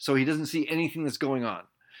so he doesn't see anything that's going on.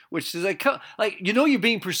 Which is like you're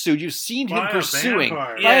being pursued. You've seen him pursuing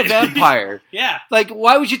by a vampire. Yeah. Like,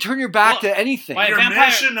 why would you turn your back to anything? Your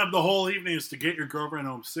mission of the whole evening is to get your girlfriend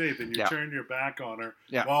home safe, and you turn your back on her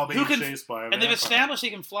while being chased by a vampire. And they've established he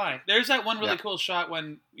can fly. There's that one really cool shot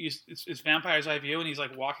when it's vampire's eye view, and he's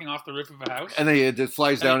like walking off the roof of a house. And it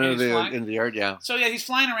flies down into the yard, So yeah, he's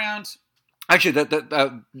flying around. Actually,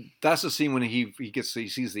 that's the scene when he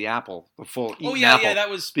sees the apple, the full eaten apple. Yeah, that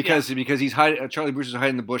was because he's hiding. Charlie Brewster's hiding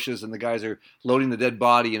in the bushes, and the guys are loading the dead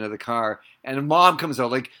body into the car. And Mom comes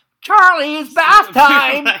out like, "Charlie, it's bath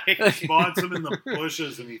time!" Spots him in the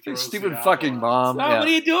bushes, and he throws stupid the fucking Mom. What are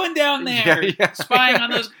you doing down there? Spying on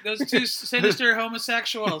those two sinister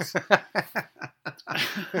homosexuals.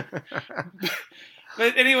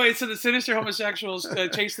 But anyway, so the sinister homosexuals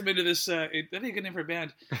chase them into this. That'd be a good name for a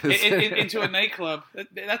band. Into a nightclub.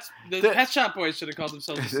 That's the Pet Shop Boys should have called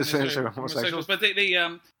themselves the sinister homosexuals. But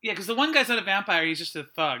because the one guy's not a vampire, he's just a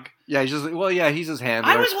thug. Yeah, he's his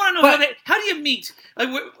handler. I always want to know how do you meet? Like,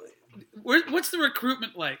 what's the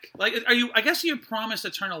recruitment like? Like, I guess you're promised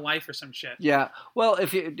eternal life or some shit. Yeah. Well,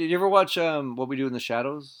 did you ever watch What We Do in the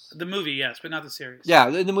Shadows? The movie, yes, but not the series. Yeah,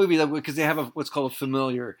 in the movie, because they have what's called a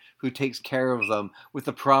familiar who takes care of them with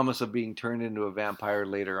the promise of being turned into a vampire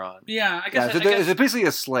later on. Yeah, I guess. It's basically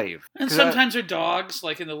a slave. And sometimes they're dogs,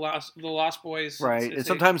 like in the Lost Boys. Right, and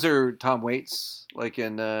sometimes they're Tom Waits, like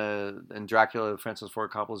in Dracula, Francis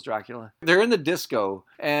Ford Coppola's Dracula. They're in the disco,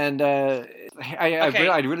 and I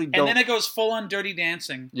really don't. And then it goes full on Dirty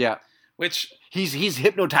Dancing. Yeah, which he's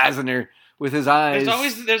hypnotizing her with his eyes.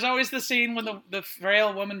 There's always the scene when the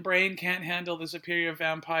frail woman brain can't handle the superior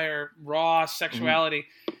vampire raw sexuality.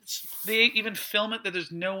 They even film it that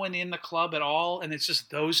there's no one in the club at all, and it's just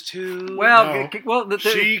those two.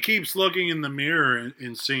 She keeps looking in the mirror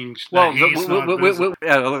and seeing. That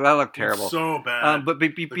looked terrible. It's so bad. But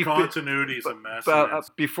the continuity is a mess.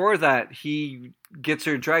 Before that, he drags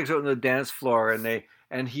her out on the dance floor,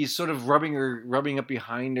 and he's sort of rubbing up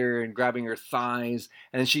behind her and grabbing her thighs,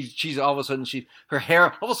 and she's all of a sudden her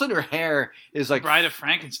hair is like Bride of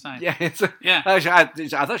Frankenstein. Yeah,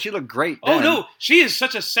 I thought she looked great. Oh no, she is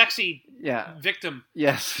such a sexy victim.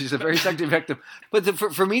 Yes, she's a very sexy victim. But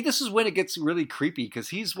for me, this is when it gets really creepy because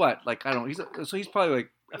he's what, like, I don't know, he's probably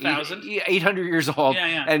like 1,000? 800 years old,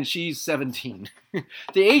 and she's 17.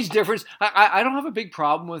 The age difference, I don't have a big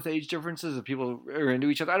problem with age differences if people are into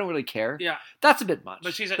each other. I don't really care. Yeah. That's a bit much.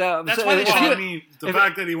 But that's why the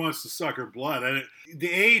fact that he wants to suck her blood,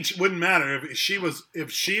 the age wouldn't matter if she was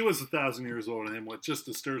 1,000 years old and him. What just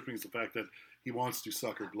disturbs me is the fact that he wants to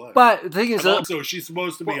suck her blood. But the thing is, also she's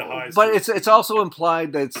supposed to be a high. But it's also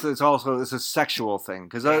implied that it's a sexual thing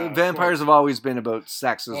because vampires have always been about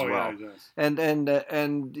sex as well. Yeah,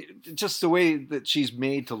 and just the way that she's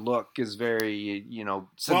made to look is very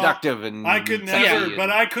seductive and. I could never,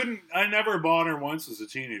 but I never bought her once as a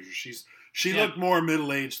teenager. She looked more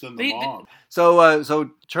middle aged than the mom.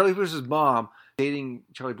 So Charlie Brewster's mom dating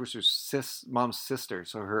Charlie Brewster's mom's sister,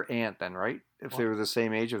 so her aunt then, right? If they were the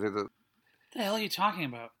same age, if they're the. What the hell are you talking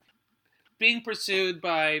about? Being pursued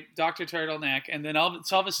by Dr. Turtleneck, and then all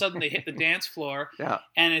of a sudden they hit the dance floor. Yeah.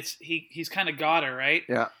 And he's kind of got her, right?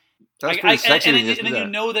 Yeah. That's pretty sexy. And then you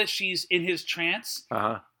know that she's in his trance.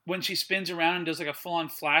 Uh-huh. When she spins around and does like a full-on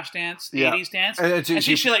flash dance, the 80s dance, and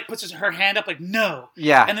she like puts her hand up like no,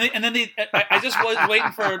 yeah, and then I just was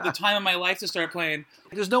waiting for the time of my life to start playing.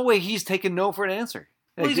 There's no way he's taking no for an answer.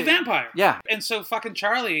 Well, he's a vampire. Yeah. And so fucking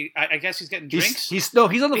Charlie, I guess he's getting drinks. He's on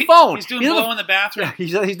the phone. He's doing blow in the bathroom.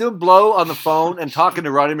 Yeah, he's doing blow on the phone and talking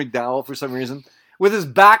to Roddy McDowell for some reason. With his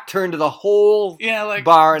back turned to the whole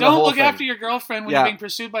bar and the whole don't look thing. After your girlfriend when you're being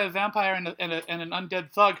pursued by a vampire and an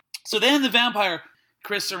undead thug. So then the vampire,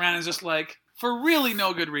 Chris Sarandon, is just like, for really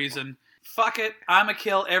no good reason, fuck it, I'm gonna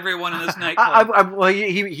kill everyone in this nightclub. Well,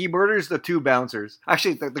 he murders the 2 bouncers.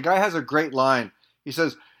 Actually, the guy has a great line. He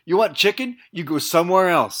says, "You want chicken? You go somewhere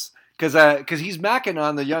else." Because he's macking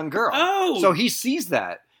on the young girl. Oh! So he sees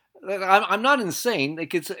that. I'm not insane.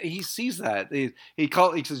 Like he sees that. He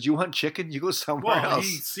says, "You want chicken? You go somewhere else." Well,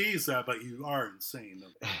 he sees that, but you are insane.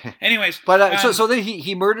 Anyways, but so then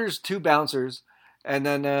he murders 2 bouncers, and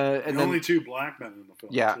then only 2 black men in the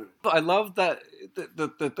film. Yeah, too. I love that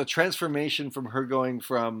the transformation from her going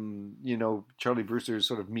from Charlie Brewster's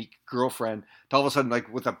sort of meek girlfriend to all of a sudden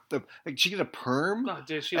like with like she get a perm. Oh,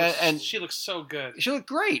 dude, she looks so good. She looked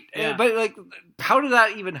great. Yeah. But like, how did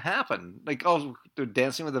that even happen? Like, they're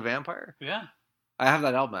Dancing with the Vampire. Yeah, I have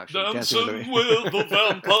that album actually. Dancing with the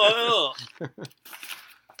Vampire.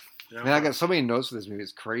 Man, I got so many notes for this movie.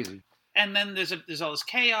 It's crazy. And then there's all this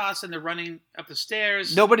chaos, and they're running up the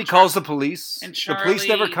stairs. Nobody calls the police. And the police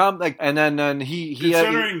never come. Like, and then he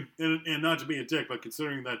considering, and not to be a dick, but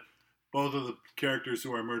considering that both of the characters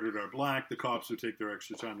who are murdered are black, the cops would take their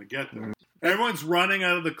extra time to get there. Mm-hmm. Everyone's running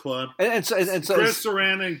out of the club, and so Chris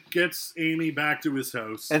Sarandon gets Amy back to his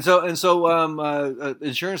house, and so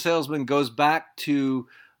insurance salesman goes back to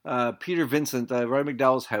Peter Vincent, Roy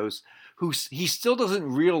McDowell's house, who he still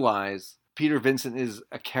doesn't realize Peter Vincent is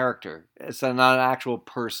a character. It's not an actual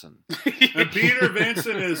person. And Peter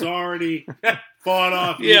Vincent has already fought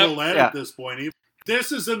off Evil Ed at this point.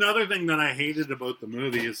 This is another thing that I hated about the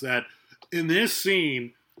movie is that in this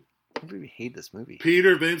scene, I really hate this movie.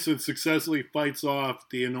 Peter Vincent successfully fights off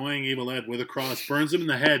the annoying Evil Ed with a cross, burns him in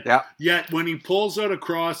the head. Yeah. Yet when he pulls out a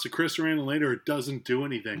cross to Chris Sarandon later, it doesn't do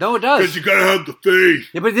anything. No, it does. Because you gotta have the faith.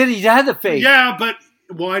 Yeah, but then he had the faith. Yeah, but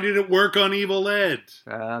why did it work on Evil Ed?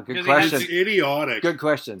 Good question. It's idiotic. Good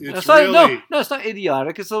question. It's not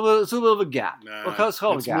idiotic. It's a little of a gap.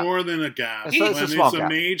 It's more than a gap. It's a small gap.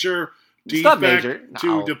 Major It's not major.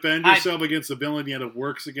 to defend yourself against a villain, yet it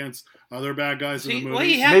works against other bad guys in the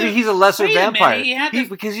movie. Maybe he's a lesser vampire.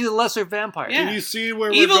 Because he's a lesser vampire. Yeah. Can you see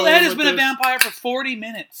where Evil Ed has been a vampire for 40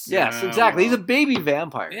 minutes. Yes, exactly. He's a baby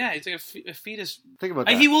vampire. Yeah, he's like a fetus. Think about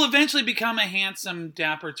that. He will eventually become a handsome,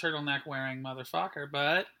 dapper, turtleneck-wearing motherfucker,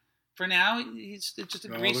 but for now, he's just a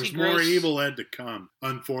greasy, there's gross... more Evil Ed to come,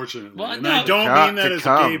 unfortunately. Well, and no, I don't mean that as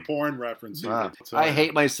a gay porn reference. Wow. I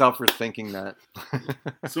hate myself for thinking that.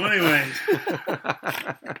 So anyway,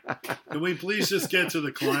 can we please just get to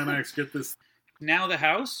the climax? Get this. Now the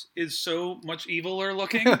house is so much eviler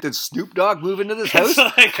looking. Did Snoop Dogg move into this house?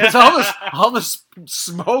 Because all this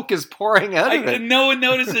smoke is pouring out of it. No one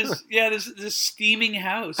notices. Yeah, this steaming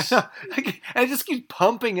house. And it just keeps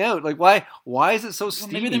pumping out. Like, why is it so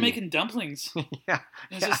steamy? Maybe they're making dumplings. Yeah.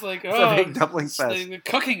 It's just like, it's a big dumpling fest. Like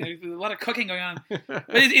cooking. There's a lot of cooking going on. But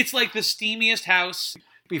it's like the steamiest house.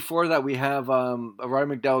 Before that, we have Roy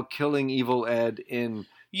McDowell killing Evil Ed in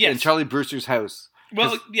Charlie Brewster's house.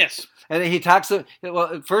 Well, yes. And he attacks him.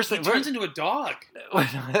 Well, at first he turns into a dog.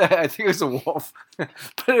 I think it was a wolf, but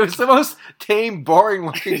it was the most tame,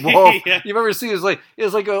 boring-looking wolf you've ever seen. It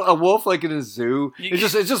was like a wolf, like in a zoo. It's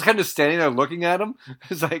just kind of standing there looking at him.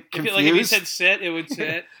 It's like confused. Like if he said sit, it would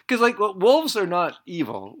sit. Because wolves are not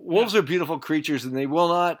evil. Wolves are beautiful creatures, and they will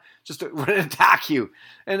not just attack you.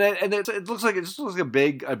 And it looks like a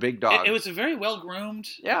big dog. It was a very well groomed.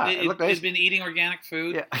 Yeah, it looked nice. It's been eating organic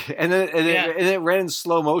food. Yeah, and it ran in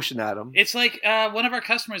slow motion at him. It's like one of our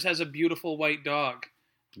customers has a beautiful white dog.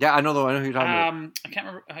 Yeah, I know who you're talking about. I can't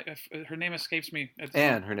remember. Her name escapes me.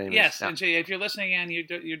 Anne, her name is. Yes, and if you're listening, Anne,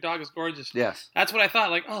 your dog is gorgeous. Yes. That's what I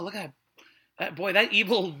thought. Like, oh, look at that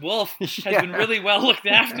evil wolf has been really well looked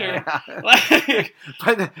after.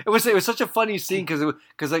 But it was such a funny scene because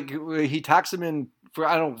he attacks him in.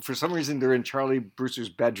 For some reason they're in Charlie Brewster's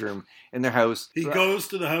bedroom in their house. He goes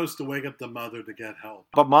to the house to wake up the mother to get help.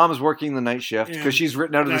 But mom is working the night shift because she's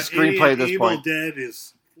written out of the screenplay at this point.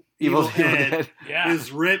 Evil Dead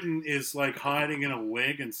is like hiding in a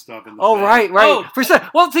wig and stuff. In the bed. Right. Oh.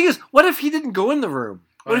 Well, the thing is, what if he didn't go in the room?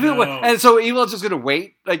 And so Evil's just going to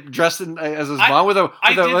wait, like dressed as his mom with a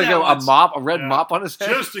red mop on his head,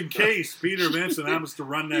 just in case Peter Vincent happens to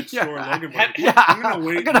run next door looking for him. I'm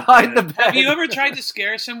going to hide in the bed. Have you ever tried to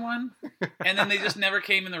scare someone and then they just never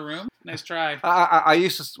came in the room? Nice try. I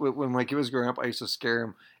used to, when my kid was growing up, I used to scare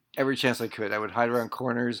him every chance I could. I would hide around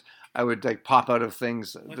corners. I would pop out of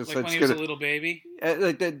things. Like when he was a little baby?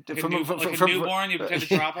 Like a newborn, you pretend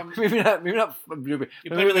to drop him? Maybe not. You put him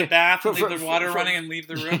in the bath and leave the water running and leave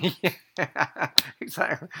the room? Yeah,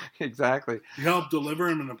 exactly. You help deliver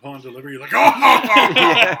him, and upon delivery, you're like,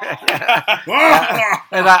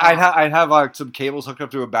 And I'd have some cables hooked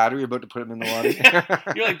up to a battery about to put him in the water.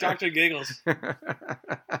 You're like Dr. Giggles.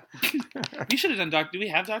 You should have done Dr. Do we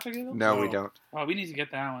have Dr. Giggles? No, we don't. Oh, we need to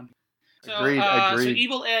get that one. So, Agreed. So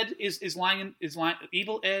Evil Ed is lying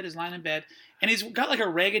in bed, and he's got like a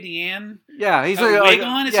Raggedy Ann he's wig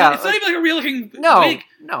on. It's not even like a real looking wig.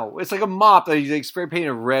 No, it's like a mop that he's like spray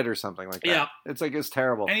painted red or something like that. Yeah, it's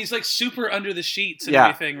terrible. And he's like super under the sheets and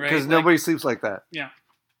everything, right? Because nobody sleeps like that. Yeah,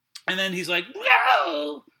 and then he's like,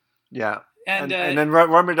 "Whoa!" Yeah. And then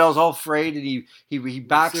Ron McDowell's all afraid, and he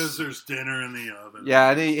backs. He says there's dinner in the oven. Yeah,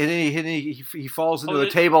 and he falls into the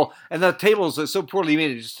table, and the table is so poorly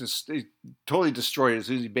made, it totally destroyed as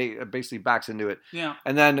soon as he basically backs into it. Yeah,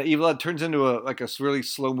 and then Evil Ed turns into a really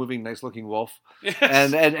slow moving, nice looking wolf. Yes.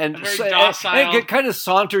 and very docile. And it kind of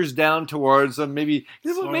saunters down towards them, maybe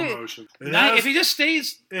slow motion. If he just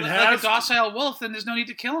stays like a docile wolf, then there's no need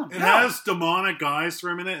to kill him. It has demonic eyes for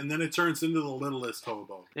a minute, and then it turns into the littlest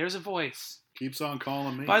hobo. There's a voice. Keeps on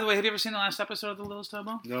calling me. By the way, have you ever seen the last episode of The Littlest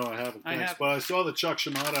Hobo? No, I haven't. I have. But I saw the Chuck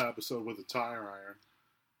Shimada episode with a tire iron.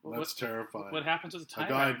 That's terrifying. What happens with a tire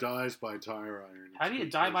iron? iron? A guy dies by tire iron. How do you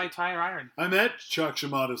die by tire iron? I met Chuck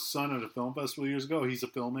Shimada's son at a film festival years ago. He's a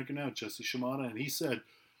filmmaker now, Jesse Shimada, and he said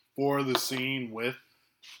for the scene with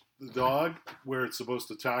the dog where it's supposed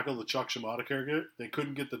to tackle the Chuck Shimada character, they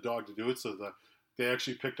couldn't get the dog to do it, so they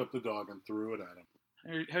actually picked up the dog and threw it at him.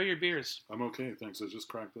 How are your beers? I'm okay, thanks. I just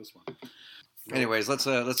cracked this one. Anyways, let's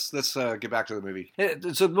get back to the movie.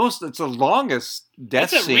 It's the longest death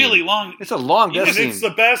scene. It's a really long. It's a long death scene. And it's the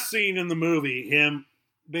best scene in the movie. Him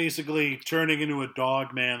basically turning into a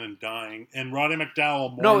dog man and dying, and Roddy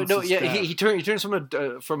McDowell mourns his death. He turns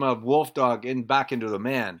from a wolf dog back into a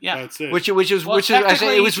man. Yeah, that's it. He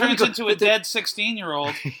turns into a dead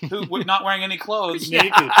 16-year-old who not wearing any clothes,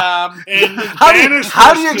 naked. And how do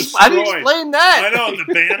you explain that? I know, the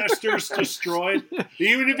banisters destroyed.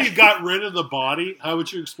 Even if you got rid of the body, how would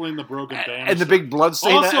you explain the broken banister and the big blood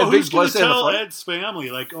stain? Also, who's going to tell Ed's Ed's family?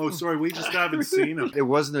 Like, oh, sorry, we just haven't seen him. It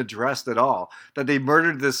wasn't addressed at all that they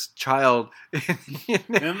murdered this child in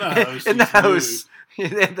the house.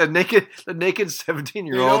 The naked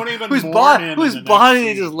 17-year-old whose body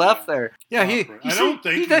they just left there. Yeah, I don't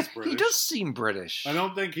think he's British. He does seem British. I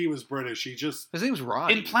don't think he was British. His name's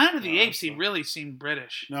Ron. In Planet of the Apes, he really seemed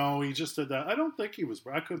British. No, he just did that. I don't think he was.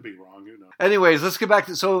 I could be wrong. Who knows? Anyways, let's get back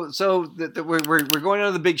to we're going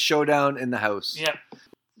into the big showdown in the house. Yeah.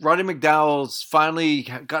 Roddy McDowell's finally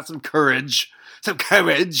got some courage.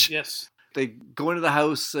 Yes. They go into the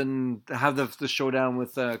house and have the showdown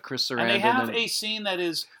with Chris Sarandon. And they have a scene that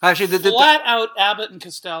is actually flat out Abbott and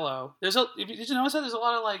Costello. Did you notice that there's a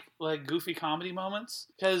lot of like goofy comedy moments?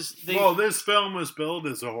 Well, this film was billed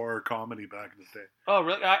as a horror comedy back in the day. Oh,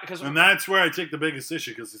 really? And that's where I take the biggest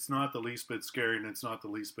issue, because it's not the least bit scary and it's not the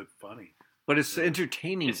least bit funny. But it's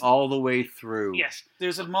entertaining all the way through. Yes.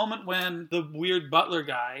 There's a moment when the weird butler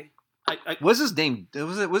guy... What's his name?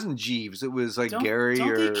 It wasn't Jeeves. It was Gary.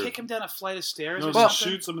 Don't they kick him down a flight of stairs? No, he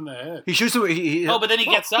shoots him in the head. He shoots him. But then he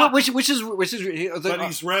gets up. Which is. But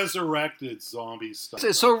he's resurrected zombie stuff.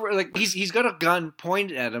 So he's got a gun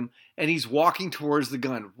pointed at him, and he's walking towards the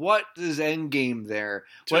gun. What is end game there?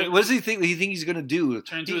 What does he think? He think he's going to do?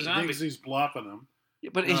 Turn into a zombie. He thinks he's bluffing him.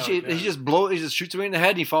 But he just shoots him in the head,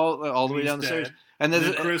 and he falls all the way down the stairs. And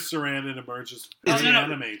then Chris Sarandon emerges.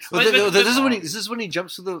 Animates. This is when he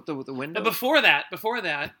jumps through the window. Before that,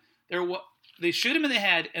 they shoot him in the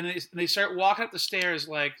head, and they start walking up the stairs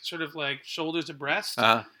sort of shoulders abreast.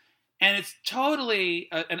 And it's totally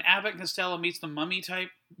an Abbott and Costello meets the Mummy type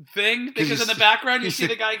thing, because in the background you see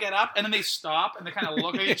the guy get up, and then they stop, and they kind of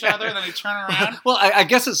look at each other, and then they turn around. Well, I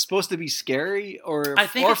guess it's supposed to be scary or I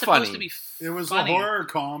think it's funny. Supposed to be It was funny. a horror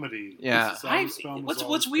comedy. Yeah.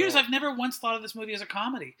 What's weird is I've never once thought of this movie as a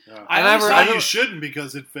comedy. Yeah. I you shouldn't,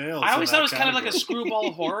 because it fails. I always thought it was kind of like a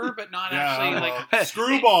screwball horror, but not actually like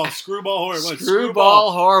screwball horror.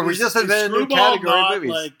 Screwball horror. We just invented a new category of movies.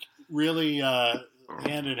 Like really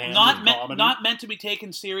hand in hand. Not meant to be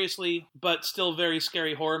taken seriously, but still very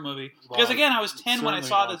scary horror movie. Because again, I was 10 when I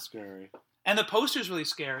saw this, scary. And the poster's really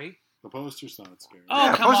scary. The poster's not scary.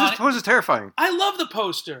 Oh, come on. The poster's terrifying. I love the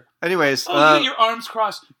poster. Anyways. You got your arms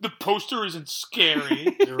crossed. The poster isn't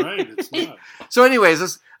scary. You're right, it's not. So anyways,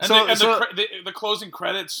 the closing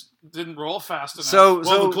credits didn't roll fast enough.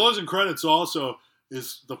 The closing credits also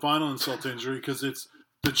is the final insult to injury, because it's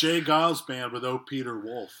the Jay Giles Band without Peter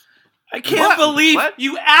Wolf. I can't believe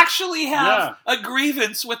you actually have a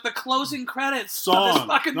grievance with the closing credits of this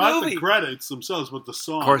fucking movie. Not the credits themselves, but the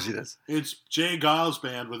song. Of course he does. It's Jay Giles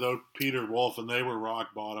Band without Peter Wolf, and they were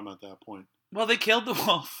rock bottom at that point. Well, they killed the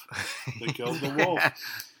wolf. They killed the wolf.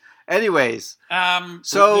 Anyways,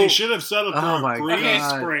 so they should have settled for a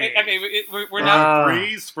freeze frame. Okay, we're not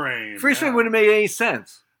freeze frame. Freeze frame wouldn't have made any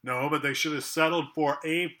sense. No, but they should have settled for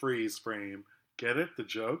a freeze frame. Get it? The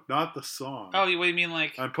joke? Not the song. Oh, what do you mean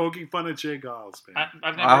like... I'm poking fun at Jay Giles' band.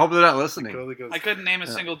 I hope they're not listening. I couldn't name a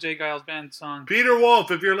single Jay Giles band song. Peter Wolf,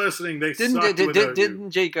 if you're listening, didn't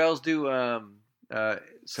Jay Giles do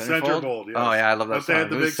Centerfold? Yes. Oh, yeah, I love that song. They had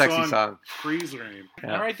the it was a sexy song. Freeze Rain.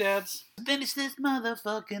 Yeah. All right, dads. Finish this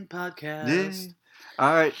motherfucking podcast. Yeah.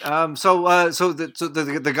 All right. So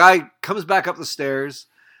the guy comes back up the stairs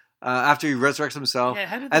after he resurrects himself.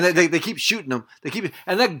 Yeah, and they keep shooting him.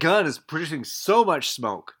 And that gun is producing so much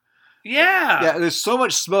smoke. Yeah. Yeah, there's so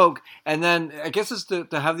much smoke. And then I guess it's to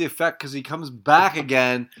have the effect because he comes back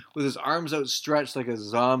again with his arms outstretched like a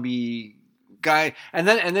zombie guy. And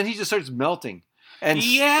then he just starts melting. And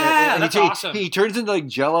that's awesome. He turns into like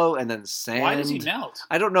Jello and then sand. Why does he melt?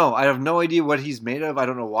 I don't know. I have no idea what he's made of. I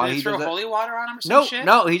don't know why Did he throw does that. holy water on him or some shit?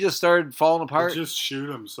 No, he just started falling apart. They just shoot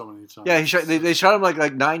him so many times. Yeah, they shot him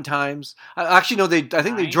like 9 times. Actually, no, I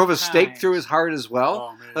think they drove a stake through his heart as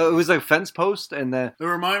well. It was like fence post, and it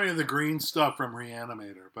reminded me of the green stuff from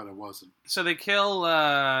Reanimator, but it wasn't. So they kill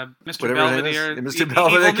Mr. Belvedere. Mr.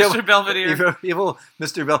 Belvedere. Mr. Belvedere. Evil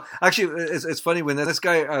Mr. Bell. Actually, it's funny when this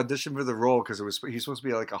guy auditioned for the role because he's supposed to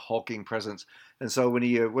be like a hulking presence, and so when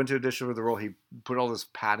he went to audition for the role, he put all this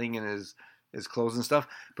padding in his clothes and stuff.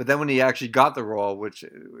 But then when he actually got the role, which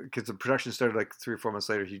because the production started like 3 or 4 months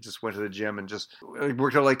later, he just went to the gym and just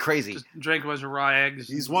worked out like crazy. Just drank a bunch of raw eggs.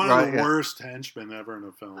 He's one of the worst henchmen ever in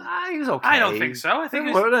a film. He was okay. I don't think so. I think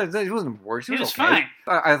he wasn't worse. He was okay.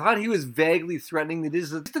 Fine. I thought he was vaguely threatening. They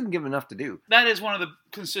just didn't give him enough to do. That is one of the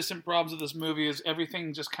consistent problems of this movie is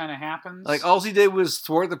everything just kind of happens. Like all he did was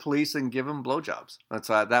thwart the police and give him blowjobs.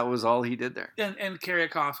 That was all he did there. And carry a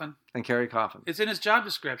coffin. It's in his job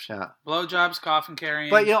description. Yeah. Blowjobs, coffin carrying,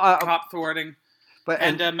 but cop thwarting,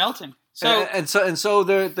 and melting. So so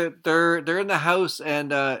they're in the house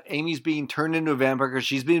and Amy's being turned into a vampire because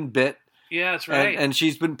she's been bit. Yeah, that's right. And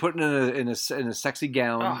she's been put in a sexy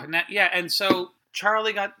gown. And so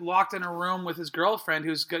Charlie got locked in a room with his girlfriend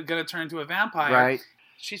who's going to turn into a vampire. Right.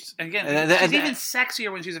 She's even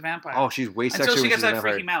sexier when she's a vampire. Oh, she's way sexier when she's a vampire. Until she gets that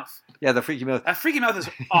freaky mouth. Yeah, the freaky mouth. That freaky mouth is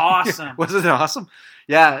awesome. Wasn't it awesome?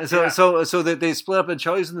 Yeah. So they split up and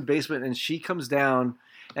Charlie's in the basement and she comes down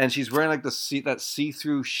and she's wearing like that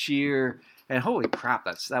see-through sheer. And holy crap,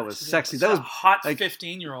 that was sexy. That was a hot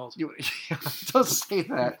 15-year-old. Don't say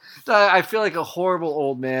that. I feel like a horrible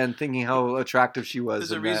old man thinking how attractive she was.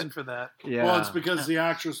 There's a reason for that. Yeah. Well, it's because the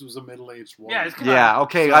actress was a middle-aged woman. Yeah.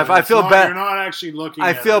 Okay. So I feel better. You're not actually looking.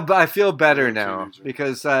 I feel better now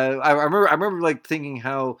because I remember like thinking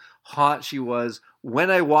how hot she was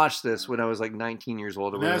when I watched this when I was like 19 years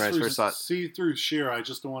old. When I first saw it. See-through sheer. I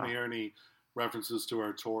just don't want to hear any references to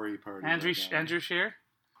our Tory party. Andrew Scheer.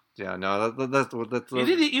 Yeah, no, that's you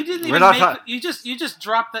didn't even make. You just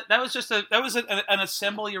dropped that. That was an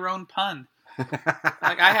assemble your own pun.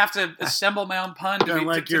 Like I have to assemble my own pun to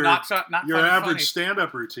not your average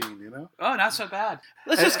stand-up routine, you know. Oh, not so bad.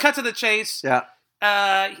 Let's just cut to the chase. Yeah.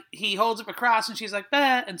 He holds up a cross and she's like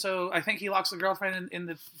that, and so I think he locks the girlfriend in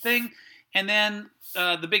the thing, and then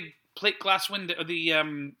the big plate glass window.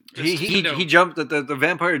 He jumped. The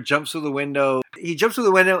vampire jumps through the window. He jumps through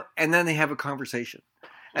the window, and then they have a conversation.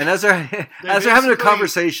 And as they're having a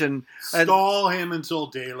conversation, stall him until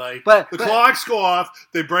daylight. The clocks go off.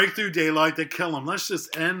 They break through daylight. They kill him. Let's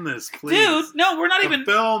just end this, please. Dude, no, we're not even. The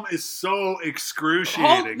film is so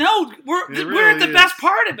excruciating. We're at the best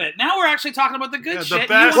part of it. Now we're actually talking about the good shit. The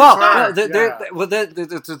best part.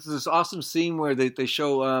 There's this awesome scene where they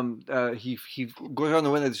show he goes on the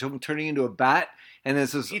window. They show him turning into a bat. And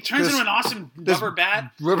he turns into an awesome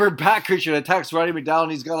rubber bat creature that attacks Roddy McDowall,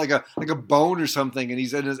 and he's got like a bone or something, and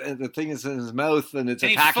the thing is in his mouth, and it's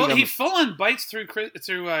attacking him. He full on bites through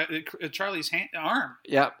Charlie's arm.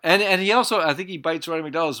 Yeah, and he also I think he bites Roddy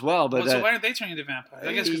McDowall as well. But so why aren't they turning into vampires?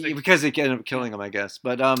 I guess because they end up killing him. I guess,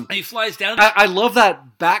 but he flies down. I love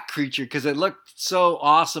that bat creature because it looked so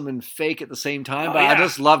awesome and fake at the same time. I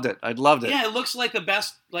just loved it. I loved it. Yeah, it looks like the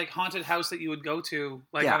best like haunted house that you would go to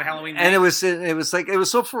on a Halloween night. And it was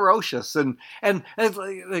so ferocious and like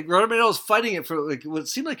Roddy McDowall's fighting it for like what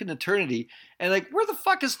seemed like an eternity, and like where the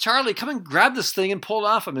fuck is Charlie? Come and grab this thing and pull it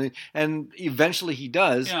off him, and eventually he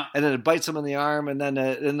does, and then it bites him in the arm, and then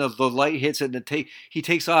the light hits it, and he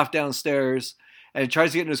takes off downstairs and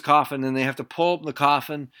tries to get in his coffin, and they have to pull open the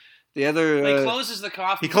coffin. The other he closes the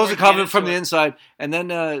coffin. He closes the coffin from the inside, and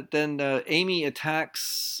then Amy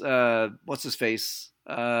attacks what's his face.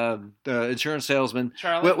 The insurance salesman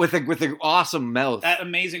with an awesome mouth, that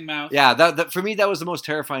amazing mouth. Yeah, that for me that was the most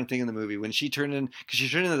terrifying thing in the movie when she turned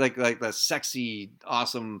into like that sexy,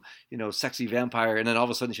 awesome, sexy vampire, and then all of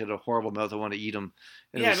a sudden she had a horrible mouth. I wanted to eat him,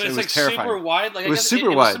 But it's like terrifying. Super wide. Like, it was super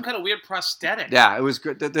wide. It was some kind of weird prosthetic. Yeah, it was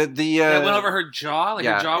good. That went over her jaw. Like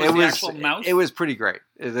her jaw was the actual mouth. It was pretty great.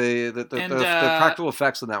 The practical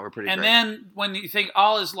effects on that were pretty great. And then when you think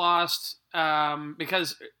all is lost,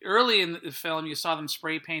 because early in the film you saw them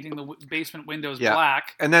spray painting the basement windows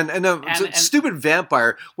black. And stupid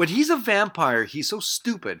vampire. When he's a vampire, he's so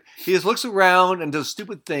stupid. He just looks around and does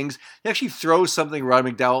stupid things. He actually throws something around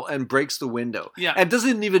McDowell and breaks the window. Yeah. And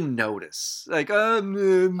doesn't even notice. Like, I'm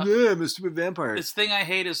a stupid vampire. This thing I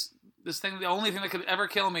hate is the only thing that could ever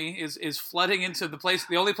kill me is flooding into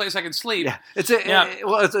the only place I can sleep. Yeah. It's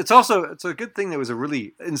a good thing that it was a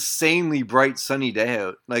really insanely bright sunny day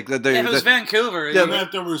out. Like it was Vancouver. Yeah,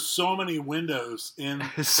 but there were so many windows in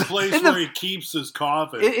the place where he keeps his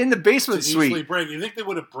coffin. In the basement suite. Break. You think they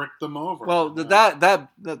would have bricked them over? Well, they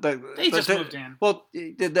just moved in. Well,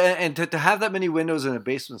 and to have that many windows in a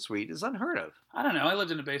basement suite is unheard of. I don't know. I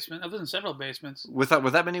lived in a basement. I've lived in several basements. With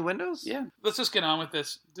that many windows? Yeah. Let's just get on with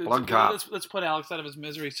this. Let's put Alex out of his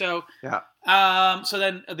misery. So so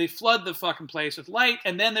then they flood the fucking place with light,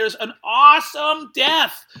 and then there's an awesome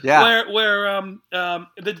death. Yeah. Where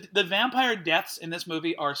the vampire deaths in this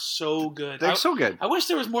movie are so good. They're so good. I wish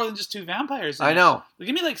there was more than just 2 vampires. I know.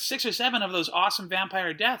 Give me like 6 or 7 of those awesome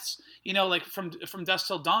vampire deaths. You know, like from Dusk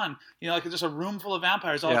Till Dawn. You know, like just a room full of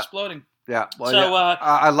vampires all exploding. Yeah. Well, so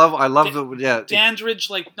I love Dandridge.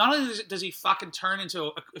 Like, not only does he fucking turn into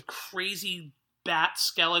a crazy bat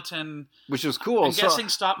skeleton, which was cool. I'm guessing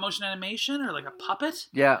stop motion animation or like a puppet.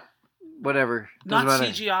 Yeah. Whatever. Not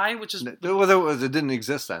CGI, which is... Well, it didn't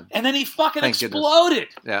exist then. And then he fucking exploded.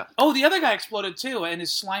 Goodness. Yeah. Oh, the other guy exploded too, and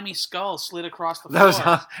his slimy skull slid across the floor. That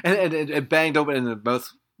was and it banged open, and the mouth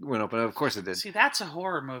went open. Of course it did. See, that's a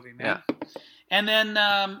horror movie, man. Yeah. And then,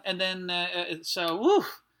 woo.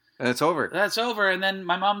 And it's over. That's over. And then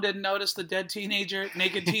my mom didn't notice the naked teenager in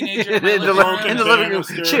the living room.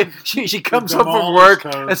 She comes home from work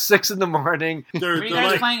at 6 a.m. Were you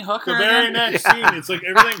guys playing hooker? The very next scene, it's like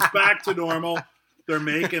everything's back to normal. They're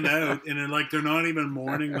making out, and they're not even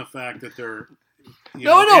mourning the fact that they're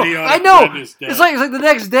I know. It's like the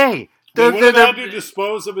next day. They would have had to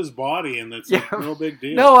dispose of his body, and that's no big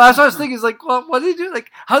deal. No, that's what I was thinking. Is like, well, what do they do?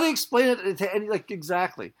 Like, how do they explain it to any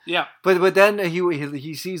exactly? Yeah. But then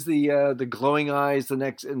he sees the glowing eyes in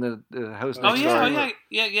the house next door.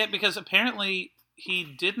 Yeah. Because apparently he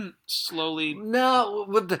didn't slowly. No,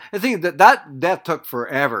 the thing that took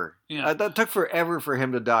forever. Yeah. That took forever for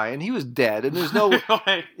him to die, and he was dead. And there's no.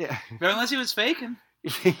 Yeah. Unless he was faking.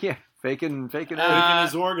 Yeah. Faking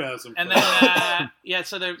his orgasm. And then,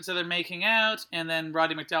 so they're making out, and then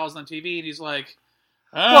Roddy McDowell's on TV, and he's like,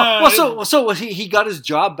 so he got his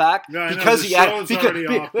job back because he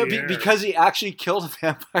actually killed a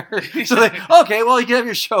vampire. So he can have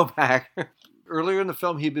your show back. Earlier in the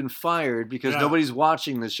film, he'd been fired because nobody's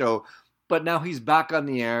watching the show, but now he's back on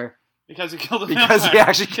the air. Because he killed a vampire. Because he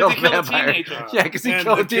actually killed a vampire. Yeah, because he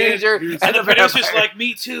killed a teenager. And the producer's like,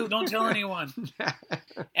 me too, don't tell anyone.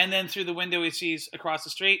 And then through the window he sees across the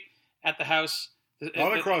street at the house.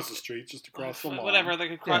 Not across the street, just across the lawn. Whatever,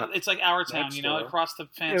 it's like our town, across the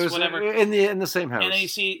fence, whatever. In the same house. And then you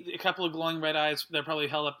see a couple of glowing red eyes. They're probably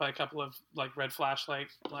held up by a couple of like red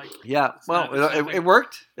flashlights. It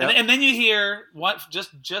worked. Yeah. And then you hear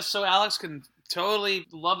just so Alex can totally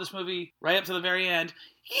love this movie right up to the very end.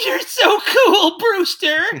 You're so cool,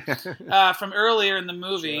 Brewster! From earlier in the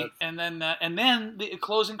movie, and then the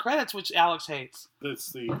closing credits, which Alex hates.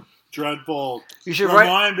 It's the dreadful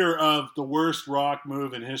reminder of the worst rock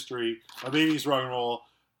move in history of 80s rock and roll.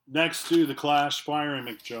 Next to the Clash firing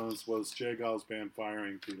Mick Jones was Jay Giles Band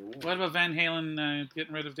firing Peter Wolf. What about Van Halen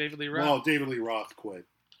getting rid of David Lee Roth? Well, David Lee Roth quit.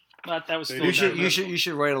 But that was still you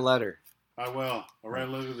should write a letter. I will. I'll write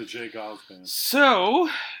a letter to the Jay Giles Band.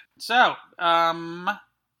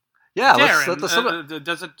 Darren,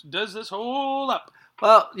 does this hold up?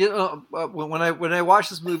 Well, when I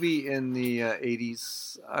watched this movie in the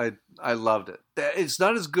 80s, I loved it. It's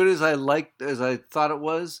not as good as I thought it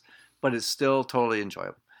was, but it's still totally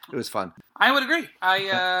enjoyable. It was fun. I would agree.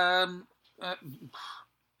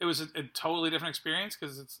 It was a totally different experience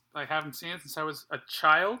because I haven't seen it since I was a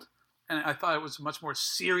child, and I thought it was a much more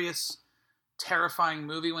serious, terrifying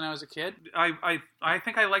movie when I was a kid. I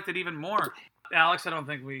think I liked it even more. Alex, I don't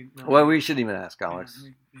think we... Well, we shouldn't even ask Alex.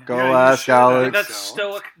 Go ask Alex. That's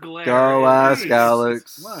stoic glare. Go ask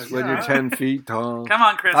Alex when you're 10 feet tall. Come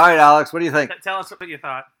on, Chris. All right, Alex, what do you think? Tell us what you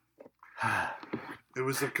thought. It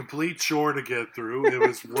was a complete chore to get through. It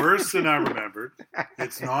was worse than I remembered.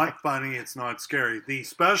 It's not funny. It's not scary. The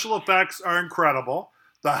special effects are incredible.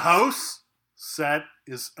 The house set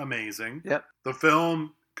is amazing. Yep. The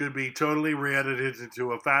film could be totally re-edited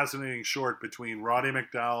into a fascinating short between Roddy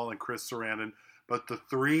McDowall and Chris Sarandon. But the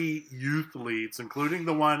 3 youth leads, including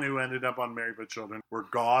the one who ended up on Married with Children, were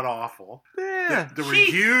god-awful. Yeah. There were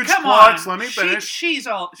huge plots. Let me finish. She's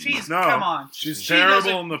no, come on. She's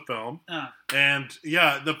terrible in the film. And,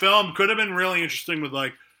 yeah, the film could have been really interesting with,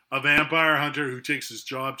 like, a vampire hunter who takes his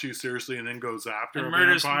job too seriously and then goes after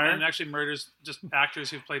vampire. And actually murders just actors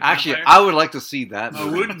who've played Actually, vampires. I would like to see that movie.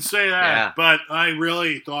 I wouldn't say that, but I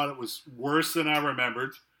really thought it was worse than I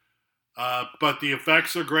remembered. But the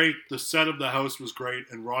effects are great. The set of the house was great.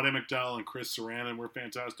 And Roddy McDowall and Chris Sarandon were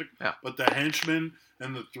fantastic. Yeah. But the henchmen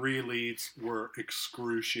and the 3 leads were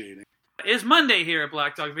excruciating. It is Monday here at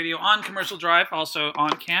Black Dog Video on Commercial Drive, also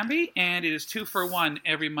on Canby. And it is 2 for 1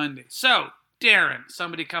 every Monday. So, Darren,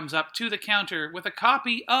 somebody comes up to the counter with a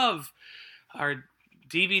copy of our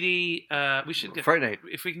DVD. We should get Fright Night.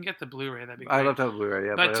 If we can get the Blu-ray, that'd be great. I'd love to have a Blu-ray,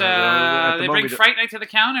 yeah. But they bring Fright Night to the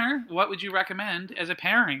counter. What would you recommend as a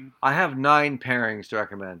pairing? I have 9 pairings to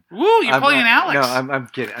recommend. Woo! You're pulling an Alex. No, I'm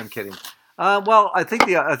kidding. I'm kidding. Well, I think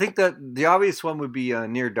that the obvious one would be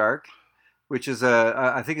Near Dark, which is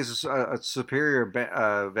I think is a superior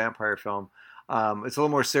vampire film. It's a little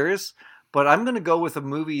more serious. But I'm going to go with a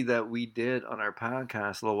movie that we did on our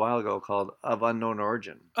podcast a little while ago called Of Unknown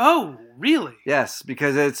Origin. Oh, really? Yes,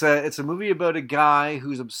 because it's a movie about a guy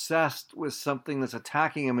who's obsessed with something that's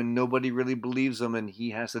attacking him and nobody really believes him and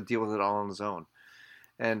he has to deal with it all on his own.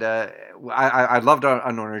 And I loved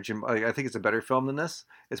Unknown Origin. I think it's a better film than this.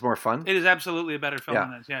 It's more fun. It is absolutely a better film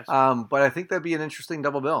than this, yes. But I think that'd be an interesting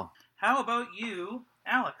double bill. How about you,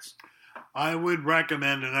 Alex? I would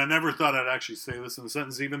recommend, and I never thought I'd actually say this in a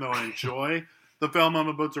sentence, even though I enjoy the film I'm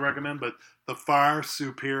about to recommend, but the far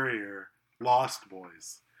superior Lost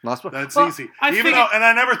Boys. Lost Boys? That's easy. And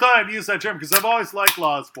I never thought I'd use that term, because I've always liked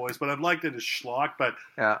Lost Boys, but I've liked it as schlock, but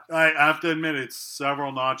I have to admit it's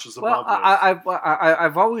several notches above this.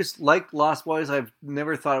 I've always liked Lost Boys. I've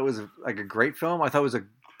never thought it was like a great film. I thought it was a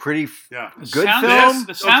pretty good film.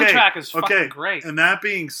 The soundtrack is fucking great. And that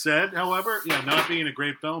being said, however, not being a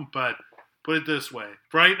great film, but put it this way.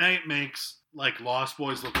 Fright Night makes like Lost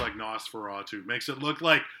Boys look like Nosferatu. Makes it look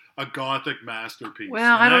like a gothic masterpiece.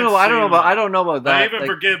 Well, I don't know about that. I even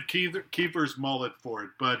forgive Kiefer's mullet for it,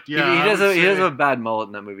 but he does a bad mullet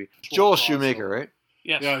in that movie. Joel Schumacher, right?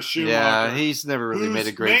 Yes. Yeah, Schumacher. Yeah, he's never really made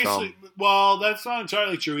a great film. Well, that's not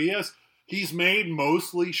entirely true. He's made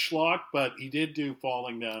mostly schlock, but he did do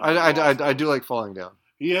Falling Down. I do like Falling Down.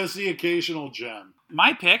 He has the occasional gem.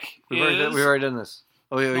 My pick We've already done this.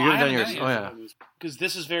 Oh yeah, you've done yours. Oh yeah. Because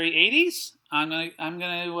this is very 80s. I'm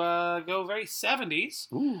gonna go very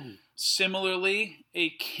 70s. Ooh. Similarly, a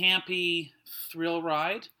campy thrill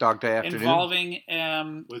ride. Dog Day Afternoon.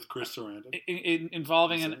 Involving with Chris Sarandon.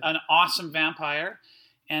 Involving an awesome vampire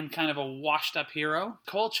and kind of a washed-up hero.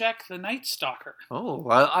 Kolchak the Night Stalker. Oh,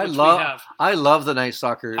 I love the Night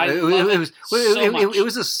Stalker. It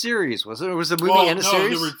was a series, was it? Or was it a movie and a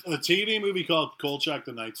series? There was a TV movie called Kolchak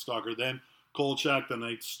the Night Stalker, then Kolchak the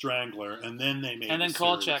Night Strangler, and then they made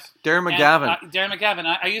Kolchak. Darren McGavin. Darren McGavin.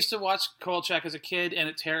 I used to watch Kolchak as a kid, and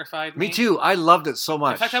it terrified me. Me too. I loved it so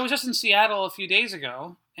much. In fact, I was just in Seattle a few days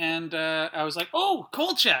ago, and I was like, oh,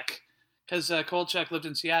 Kolchak. Because Kolchak lived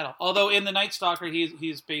in Seattle. Although in The Night Stalker,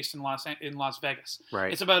 he's based in Las Vegas.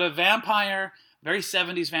 Right. It's about a vampire, very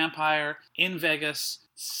 70s vampire, in Vegas.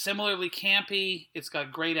 Similarly campy. It's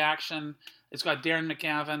got great action. It's got Darren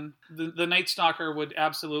McGavin. The Night Stalker would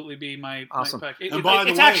absolutely be my pick.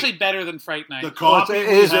 It's actually better than Fright Night. The copy it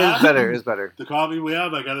is better. The copy we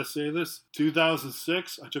have, I got to say this,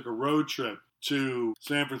 2006, I took a road trip to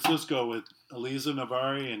San Francisco with Eliza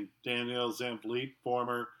Navari and Danielle Zamfleet,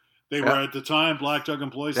 former... They were at the time Black Dog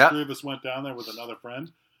employees. The 3 of us went down there with another friend.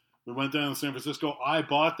 We went down to San Francisco. I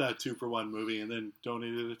bought that 2-for-1 movie and then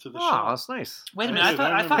donated it to the show. Oh, that's nice. Wait a minute.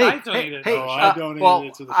 I thought I donated it. I donated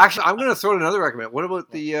it to the show. Actually, I'm going to throw another recommend. What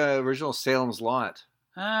about the original Salem's Lot?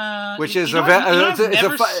 Which is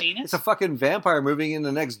it's a fucking vampire moving in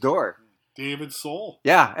the next door. David Soul.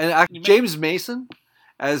 Yeah, and James Mason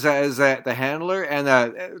as the handler and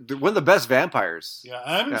one of the best vampires. Yeah,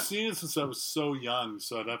 I haven't seen it since I was so young,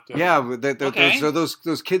 so I'd have to. Yeah,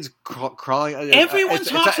 those kids crawling. Everyone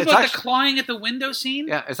talks about the clawing at the window scene.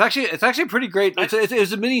 Yeah, it's actually pretty great.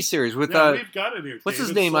 It's a mini series with we've got it here. What's David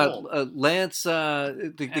his name? Soul. Lance.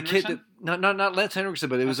 The kid. Not Lance Henriksen,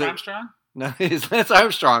 but it was Armstrong. No, it's Lance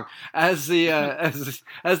Armstrong as the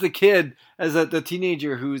kid, as the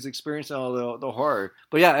teenager who's experiencing all the horror.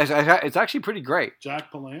 But yeah, it's actually pretty great. Jack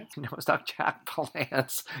Palance? No, it's not Jack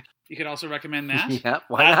Palance. You could also recommend that. Yeah,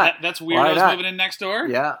 why not? That's Weirdos Moving In Next Door.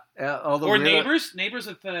 Yeah. All the Neighbors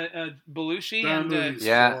with Belushi,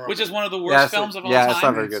 which is one of the worst films of all time. Yeah, it's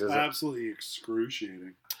not very good. It's absolutely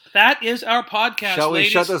excruciating. That is our podcast, Shall we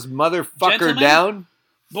ladies, shut this motherfucker gentlemen, down?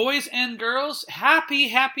 Boys and girls, happy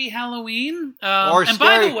Halloween. Or and scary,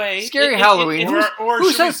 by the way, scary Halloween. Or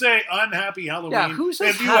should we say unhappy Halloween? Yeah, who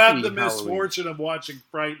says if you happy have the Halloween? misfortune of watching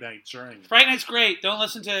Fright Night during. Fright Night's great. Don't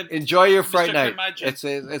listen to Enjoy your Mr. Fright Night.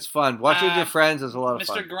 Curmudgeon. It's fun. Watch it with your friends. It's a lot of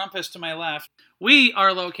fun. Mr. Grumpus to my left. We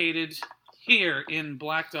are located here in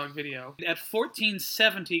Black Dog Video at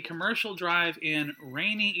 1470 Commercial Drive in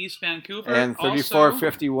rainy East Vancouver. And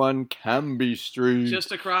 3451 Cambie Street.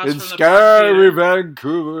 Just across in from the scary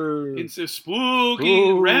Vancouver. It's so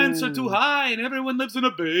spooky. Rents are too high and everyone lives in a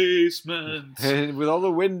basement. And with all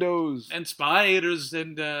the windows. And spiders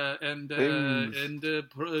and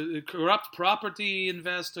corrupt property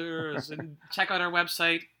investors. And check out our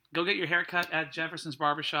website. Go get your haircut at Jefferson's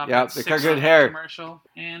Barbershop. Yeah, they got good hair. Commercial.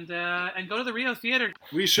 And go to the Rio Theater.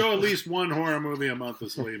 We show at least one horror movie a month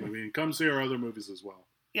as a lead movie. And come see our other movies as well.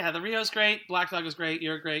 Yeah, the Rio's great. Black Dog is great.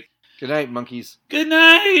 You're great. Good night, monkeys. Good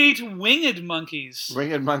night, winged monkeys.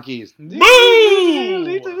 Winged monkeys. Boo!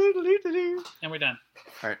 And we're done.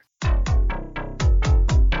 All right.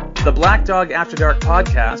 The Black Dog After Dark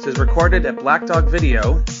podcast is recorded at Black Dog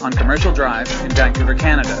Video on Commercial Drive in Vancouver,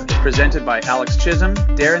 Canada. It's presented by Alex Chisholm,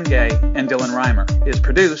 Darren Gay, and Dylan Reimer. It is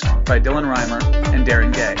produced by Dylan Reimer and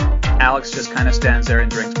Darren Gay. Alex just kind of stands there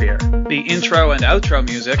and drinks beer. The intro and outro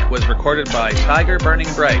music was recorded by Tiger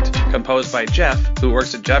Burning Bright, composed by Jeff, who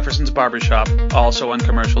works at Jefferson's Barbershop, also on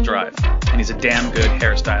Commercial Drive. And he's a damn good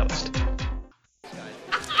hairstylist.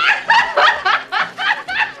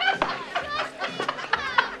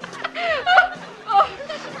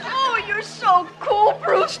 Oh, you're so cool,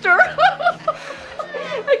 Brewster.